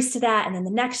stories to that. And then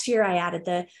the next year I added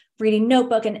the reading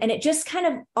notebook, and it just kind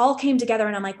of all came together.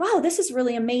 And I'm like, wow, this is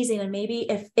really amazing. And maybe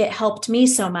if it helped me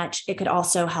so much, it could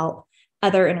also help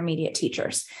other intermediate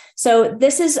teachers. So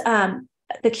this is the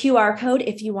QR code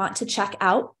if you want to check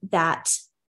out that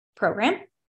program.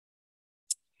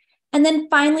 And then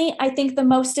finally, I think the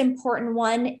most important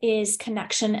one is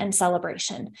connection and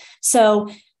celebration. So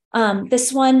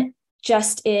this one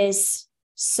just is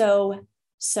so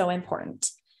important.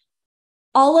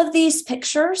 All of these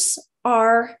pictures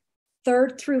are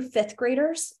 3rd through 5th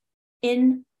graders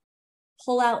in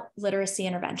pull-out literacy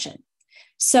intervention.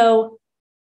 So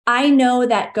I know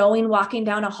that walking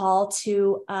down a hall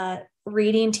to a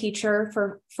reading teacher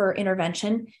for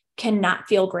intervention cannot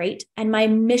feel great. And my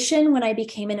mission when I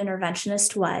became an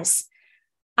interventionist was,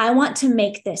 I want to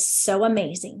make this so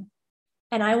amazing.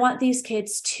 And I want these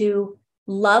kids to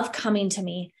love coming to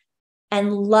me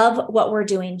and love what we're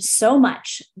doing so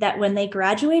much that when they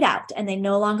graduate out and they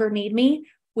no longer need me,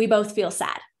 we both feel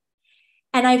sad.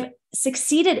 And I've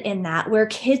succeeded in that, where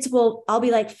I'll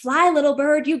be like, fly, little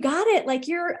bird, you got it. Like,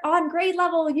 you're on grade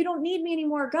level. You don't need me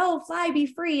anymore. Go fly, be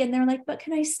free. And they're like, but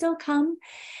can I still come?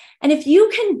 And if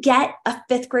you can get a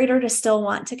 5th grader to still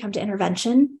want to come to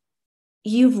intervention,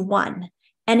 you've won.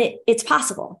 And it's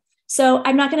possible. So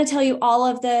I'm not going to tell you all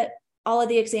of the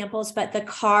examples, but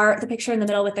the picture in the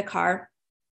middle with the car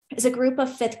is a group of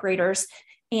 5th graders.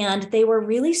 And they were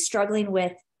really struggling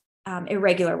with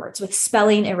irregular words, with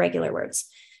spelling irregular words.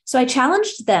 So I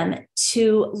challenged them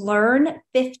to learn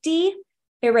 50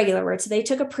 irregular words. So they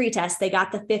took a pretest, they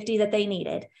got the 50 that they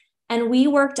needed. And we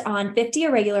worked on 50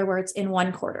 irregular words in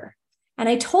 1 quarter. And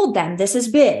I told them, this is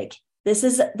big. This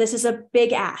is a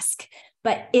big ask.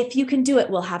 But if you can do it,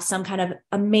 we'll have some kind of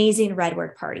amazing red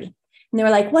word party. And they were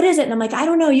like, what is it? And I'm like, I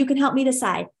don't know. You can help me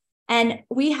decide. And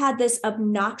we had this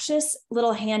obnoxious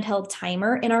little handheld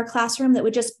timer in our classroom that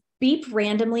would just beep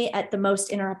randomly at the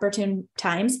most inopportune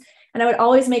times. And I would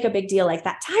always make a big deal like,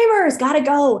 that timer's got to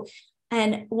go.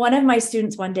 And one of my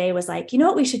students one day was like, you know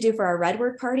what we should do for our red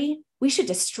word party? We should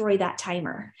destroy that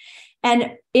timer.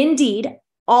 And indeed,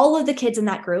 all of the kids in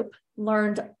that group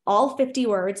learned all 50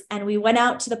 words. And we went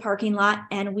out to the parking lot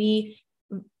and we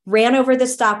ran over the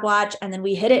stopwatch, and then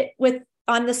we hit it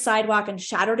on the sidewalk and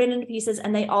shattered it into pieces.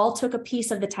 And they all took a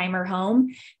piece of the timer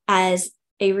home as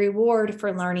a reward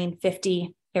for learning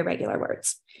 50 irregular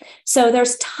words. So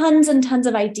there's tons and tons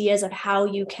of ideas of how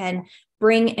you can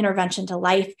bring intervention to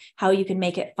life, how you can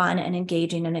make it fun and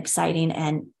engaging and exciting,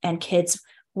 and kids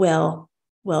will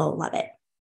love it.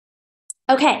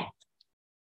 Okay,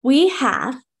 we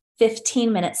have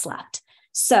 15 minutes left.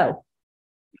 So,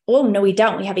 oh no, we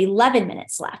don't. We have 11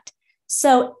 minutes left.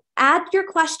 So add your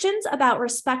questions about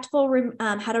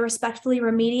how to respectfully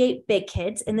remediate big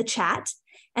kids in the chat.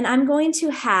 And I'm going to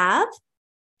have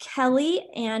Kelly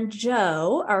and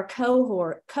Joe, our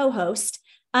co-host,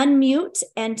 unmute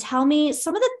and tell me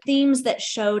some of the themes that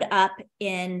showed up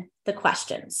in the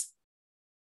questions.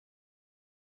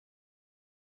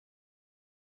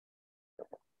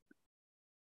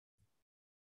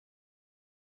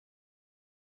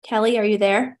 Kelly, are you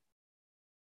there?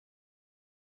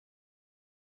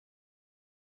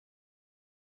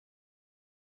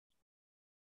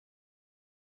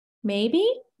 Maybe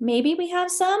we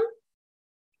have some.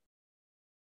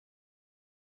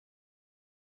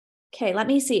 Okay, let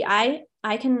me see. I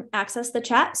can access the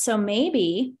chat, so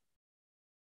maybe.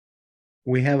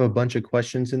 We have a bunch of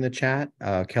questions in the chat.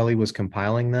 Kelly was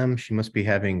compiling them. She must be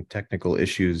having technical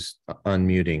issues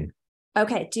unmuting.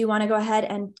 Okay, do you want to go ahead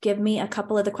and give me a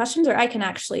couple of the questions, or I can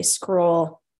actually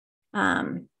scroll?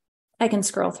 I can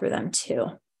scroll through them too.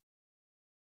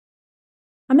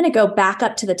 I'm going to go back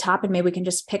up to the top and maybe we can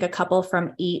just pick a couple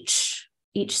from each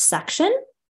section.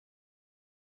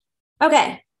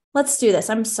 Okay, let's do this.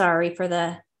 I'm sorry for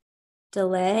the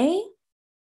delay.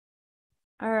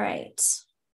 All right.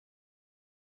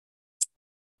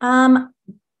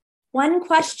 One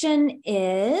question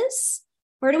is,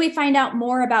 where do we find out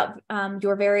more about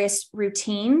your various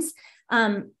routines?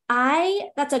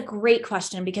 That's a great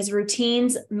question, because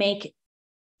routines make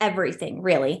everything,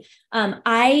 really.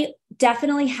 I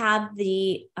definitely have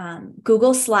the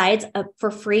Google Slides for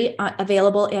free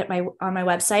available on my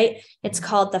website. It's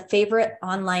called the Favorite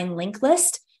Online Link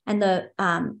List, and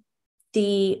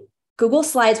the Google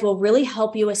Slides will really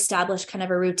help you establish kind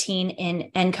of a routine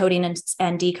in encoding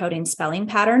and decoding spelling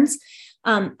patterns.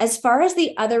 As far as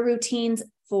the other routines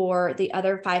for the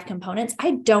other 5 components,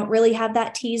 I don't really have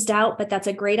that teased out, but that's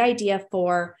a great idea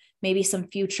for maybe some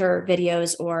future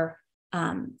videos or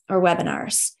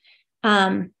webinars.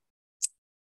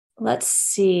 Let's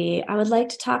see. I would like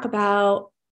to talk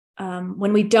about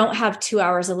when we don't have 2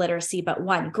 hours of literacy, but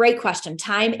 1. Great question.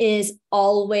 Time is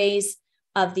always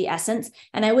of the essence.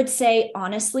 And I would say,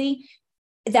 honestly,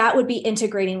 that would be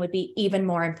integrating would be even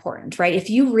more important, right? If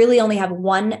you really only have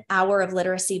 1 hour of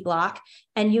literacy block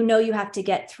and you know you have to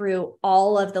get through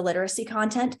all of the literacy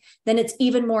content, then it's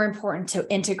even more important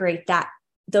to integrate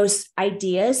those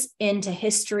ideas into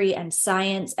history and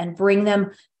science and bring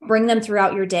them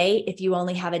throughout your day if you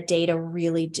only have a day to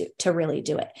really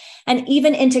do it. And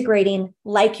even integrating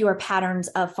like your patterns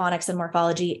of phonics and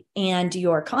morphology and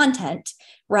your content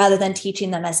rather than teaching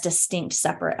them as distinct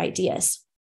separate ideas.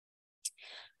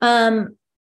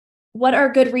 What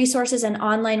are good resources and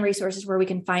online resources where we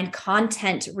can find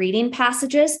content reading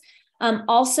passages?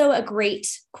 Also a great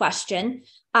question.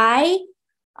 I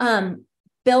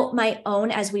built my own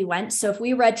as we went. So if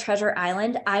we read Treasure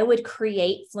Island, I would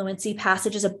create fluency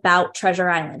passages about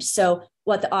Treasure Island. So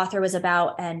what the author was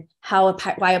about and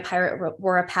why a pirate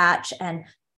wore a patch and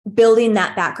building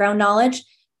that background knowledge.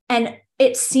 And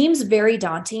it seems very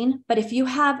daunting, but if you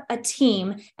have a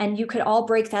team and you could all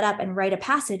break that up and write a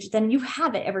passage, then you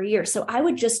have it every year. So I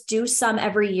would just do some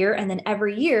every year, and then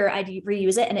every year I'd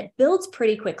reuse it, and it builds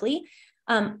pretty quickly.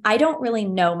 I don't really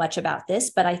know much about this,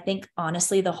 but I think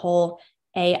honestly, the whole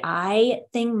AI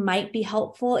thing might be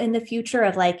helpful in the future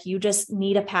of like, you just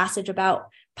need a passage about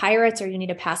pirates or you need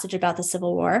a passage about the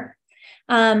Civil War.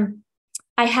 I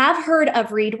have heard of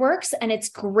ReadWorks, and it's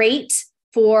great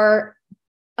for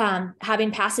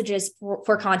having passages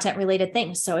for content related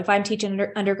things. So if I'm teaching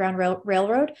Underground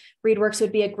Railroad, ReadWorks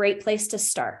would be a great place to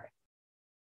start.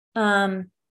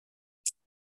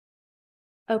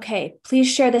 Okay,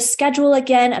 please share the schedule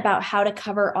again about how to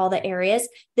cover all the areas.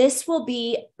 This will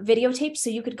be videotaped,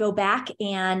 so you could go back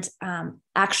and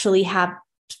actually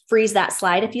freeze that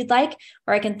slide if you'd like,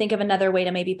 or I can think of another way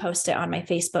to maybe post it on my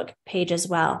Facebook page as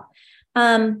well.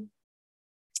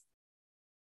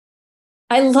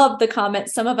 I love the comment.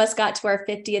 Some of us got to our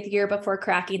 50th year before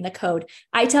cracking the code.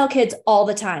 I tell kids all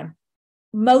the time,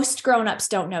 most grownups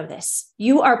don't know this.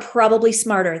 You are probably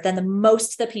smarter than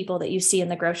most of the people that you see in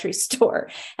the grocery store.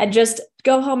 And just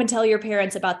go home and tell your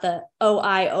parents about the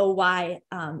OI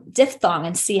diphthong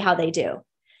and see how they do.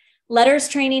 Letters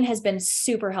training has been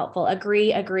super helpful.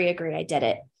 Agree. I did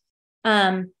it.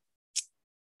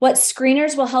 What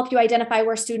screeners will help you identify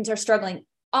where students are struggling?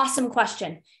 Awesome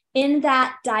question. In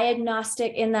that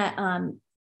diagnostic,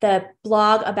 the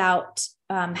blog about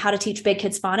how to teach big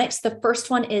kids phonics, the first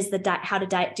one is how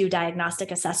to do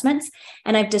diagnostic assessments.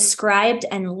 And I've described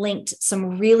and linked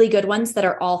some really good ones that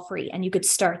are all free, and you could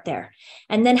start there.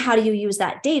 And then how do you use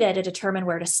that data to determine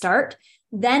where to start?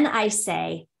 Then I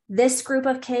say, this group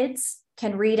of kids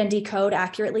can read and decode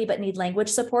accurately, but need language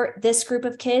support. This group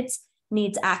of kids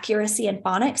needs accuracy in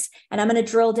phonics. And I'm going to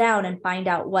drill down and find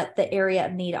out what the area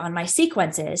of need on my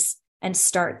sequence is and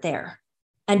start there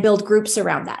and build groups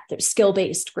around that. They're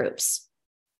skill-based groups.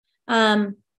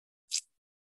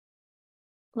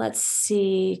 Let's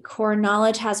see. Core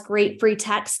knowledge has great free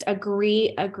text.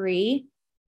 Agree.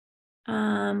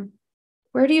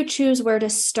 Where do you choose where to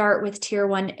start with tier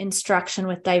 1 instruction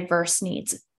with diverse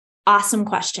needs? Awesome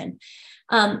question.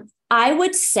 I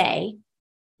would say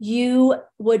you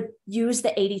would use the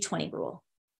 80-20 rule.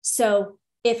 So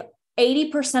if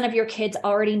 80% of your kids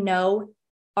already know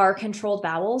R-controlled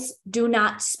vowels, do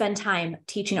not spend time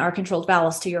teaching R-controlled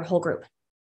vowels to your whole group.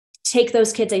 Take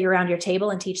those kids around your table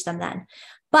and teach them then.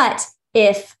 But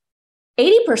if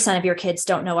 80% of your kids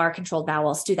don't know R-controlled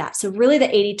vowels, do that. So really the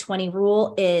 80-20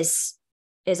 rule is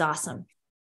awesome.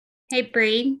 Hey,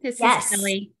 Bree, this is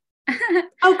Kelly.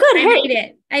 Oh, good.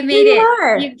 I made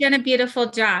it. You've done a beautiful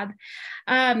job.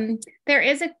 There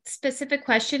is a specific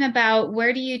question about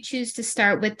where do you choose to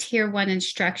start with tier 1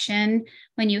 instruction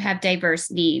when you have diverse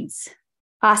needs?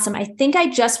 Awesome. I think I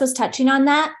just was touching on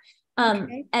that.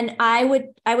 Okay. And I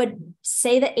would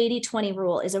say the 80-20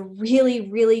 rule is a really,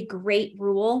 really great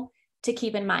rule to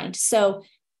keep in mind. So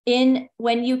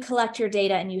when you collect your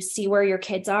data and you see where your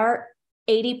kids are,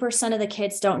 80% of the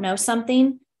kids don't know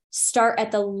something, start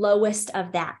at the lowest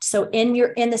of that. So in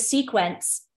the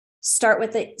sequence, start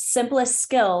with the simplest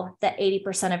skill that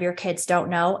 80% of your kids don't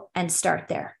know and start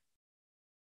there.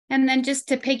 And then just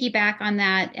to piggyback on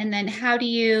that, and then how do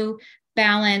you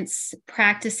balance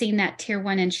practicing that tier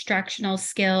 1 instructional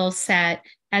skill set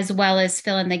as well as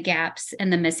fill in the gaps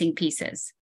and the missing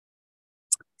pieces?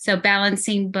 So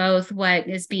balancing both what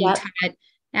is being taught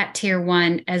at tier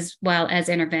 1 as well as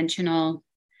interventional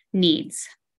needs?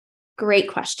 Great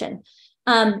question.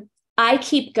 I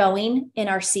keep going in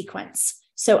our sequence.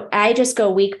 So I just go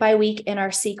week by week in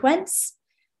our sequence.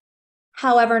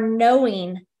 However,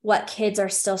 knowing what kids are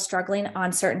still struggling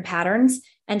on certain patterns.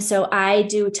 And so I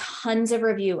do tons of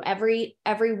review every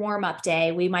warm-up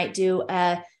day. We might do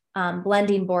a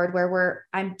blending board where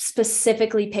I'm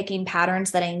specifically picking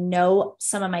patterns that I know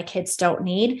some of my kids don't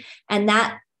need. And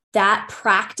that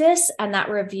practice and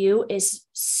that review is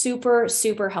super,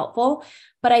 super helpful.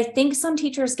 But I think some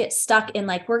teachers get stuck in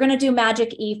like, we're going to do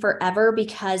Magic E forever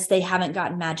because they haven't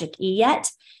gotten Magic E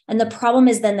yet. And the problem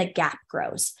is then the gap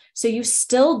grows. So you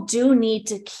still do need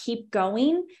to keep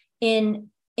going in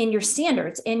your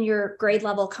standards, in your grade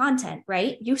level content,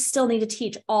 right? You still need to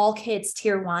teach all kids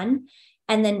tier 1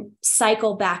 and then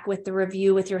cycle back with the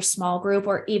review with your small group,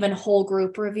 or even whole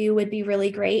group review would be really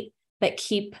great, but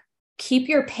keep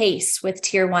your pace with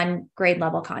tier 1 grade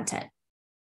level content.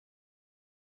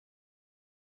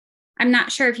 I'm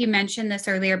not sure if you mentioned this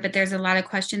earlier, but there's a lot of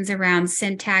questions around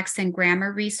syntax and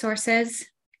grammar resources.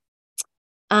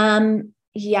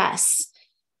 Yes.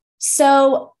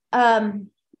 So,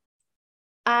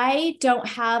 I don't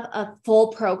have a full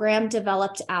program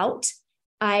developed out.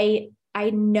 I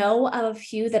know of a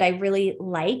few that I really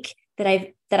like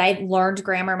that I've learned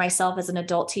grammar myself as an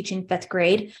adult teaching 5th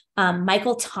grade.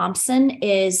 Michael Thompson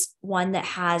is one that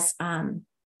has,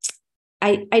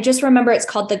 I just remember it's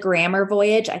called the Grammar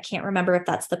Voyage. I can't remember if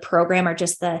that's the program or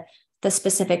just the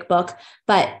specific book,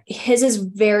 but his is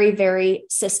very, very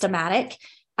systematic.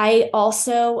 I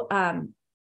also,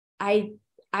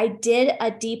 I did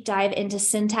a deep dive into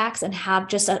syntax and have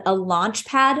just a launch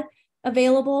pad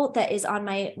available that is on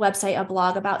my website, a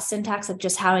blog about syntax of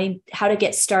just how to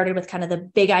get started with kind of the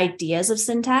big ideas of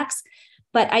syntax.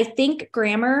 But I think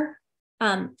grammar,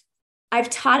 I've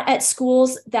taught at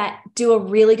schools that do a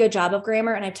really good job of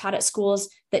grammar, and I've taught at schools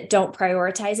that don't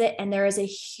prioritize it. And there is a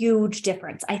huge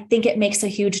difference. I think it makes a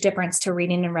huge difference to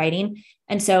reading and writing.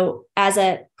 And so as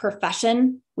a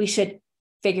profession, we should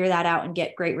figure that out and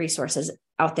get great resources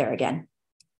out there again.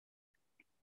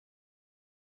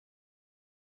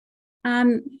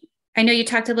 I know you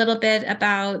talked a little bit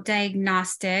about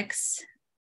diagnostics,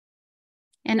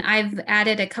 and I've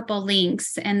added a couple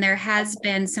links, and there has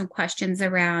been some questions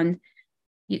around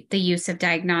the use of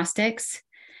diagnostics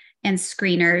and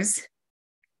screeners.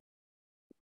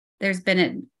 There's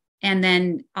been and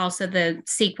then also the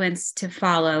sequence to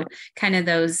follow, kind of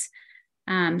those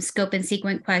scope and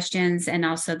sequence questions, and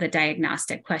also the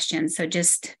diagnostic questions. So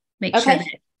just make sure that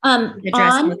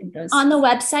address both of those. On the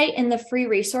website in the free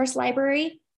resource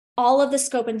library, all of the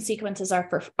scope and sequences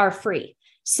are free.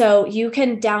 So you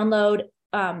can download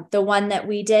the one that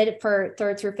we did for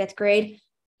 3rd through 5th grade.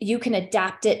 You can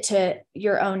adapt it to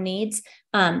your own needs.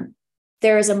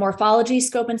 There is a morphology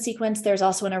scope and sequence. There's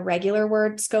also an irregular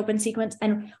word scope and sequence.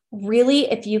 And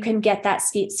really, if you can get that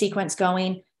sequence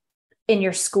going in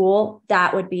your school,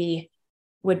 that would be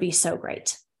so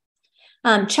great.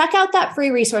 Check out that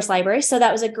free resource library. So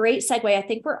that was a great segue. I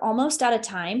think we're almost out of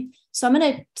time. So I'm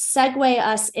going to segue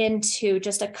us into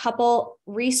just a couple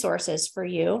resources for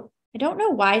you. I don't know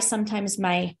why sometimes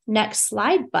my next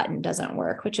slide button doesn't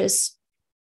work, which is,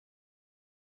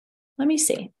 let me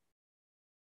see.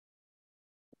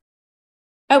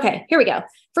 Okay, here we go.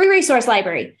 Free resource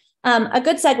library. A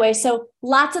good segue. So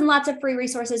lots and lots of free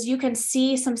resources. You can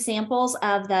see some samples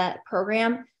of the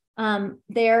program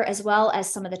there, as well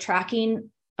as some of the tracking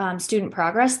student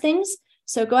progress things.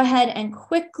 So go ahead and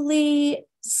quickly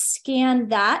scan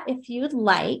that if you'd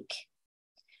like.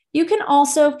 You can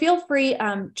also feel free,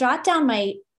 jot down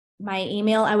my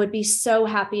email. I would be so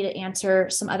happy to answer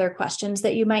some other questions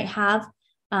that you might have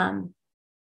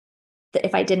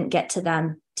if I didn't get to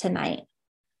them tonight.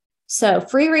 So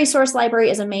free resource library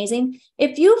is amazing.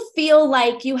 If you feel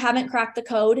like you haven't cracked the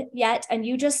code yet and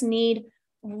you just need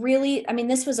really, I mean,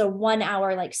 this was a 1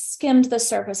 hour, like skimmed the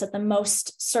surface at the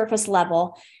most surface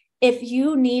level. If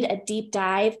you need a deep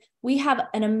dive, we have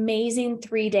an amazing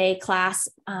 3-day class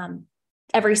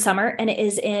every summer, and it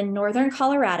is in Northern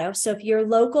Colorado. So if you're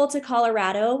local to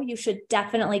Colorado, you should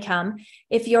definitely come.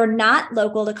 If you're not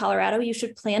local to Colorado, you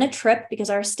should plan a trip because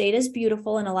our state is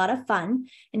beautiful and a lot of fun.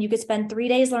 And you could spend 3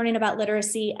 days learning about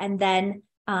literacy and then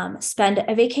spend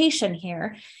a vacation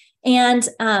here. And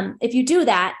if you do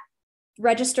that,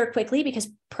 register quickly because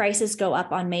prices go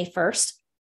up on May 1st.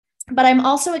 But I'm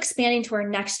also expanding to where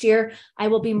next year I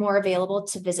will be more available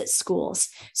to visit schools.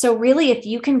 So really, if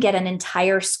you can get an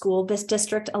entire school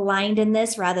district aligned in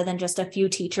this rather than just a few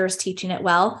teachers teaching it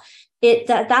well,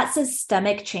 that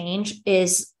systemic change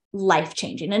is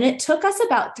life-changing. And it took us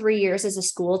about 3 years as a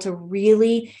school to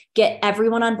really get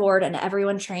everyone on board and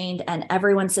everyone trained and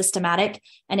everyone systematic.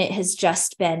 And it has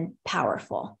just been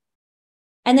powerful.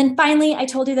 And then finally, I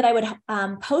told you that I would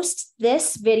post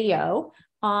this video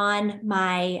on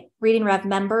my Reading Rev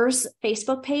members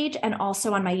Facebook page and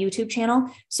also on my YouTube channel.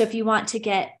 So if you want to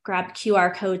grab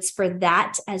QR codes for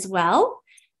that as well,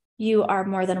 you are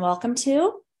more than welcome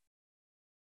to.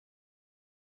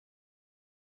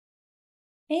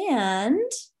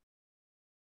 And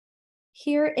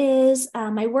here is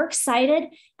my work cited.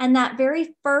 And that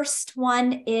very first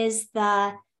one is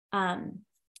the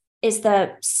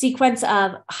sequence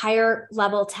of higher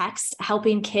level text,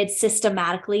 helping kids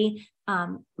systematically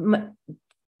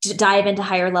dive into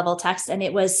higher level text. And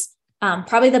it was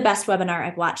probably the best webinar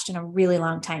I've watched in a really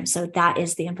long time. So that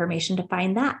is the information to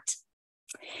find that.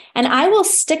 And I will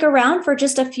stick around for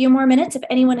just a few more minutes if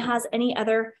anyone has any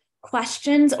other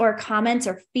questions or comments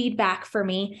or feedback for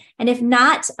me. And if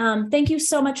not, thank you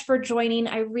so much for joining.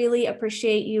 I really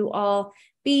appreciate you all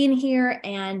being here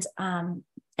and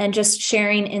just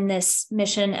sharing in this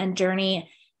mission and journey.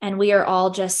 And we are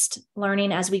all just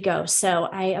learning as we go. So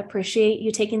I appreciate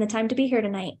you taking the time to be here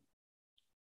tonight.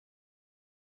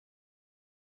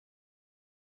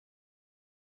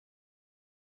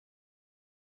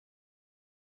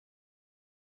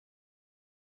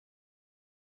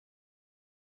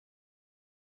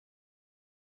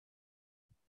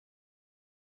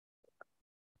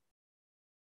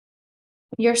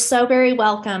 You're so very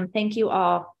welcome. Thank you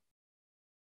all.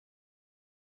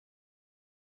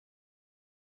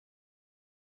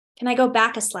 Can I go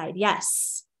back a slide?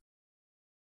 Yes.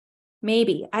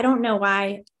 Maybe. I don't know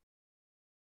why.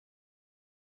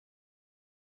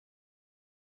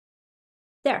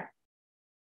 There.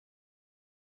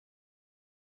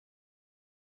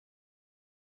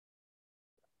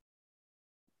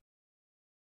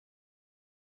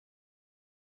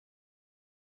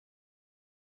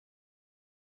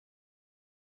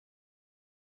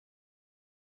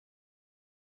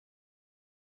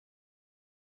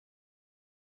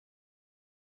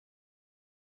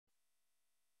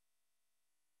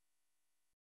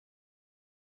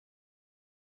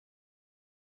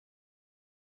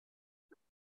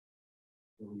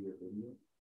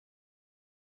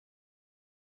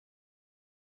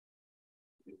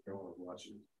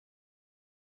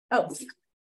 Oh,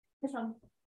 this one.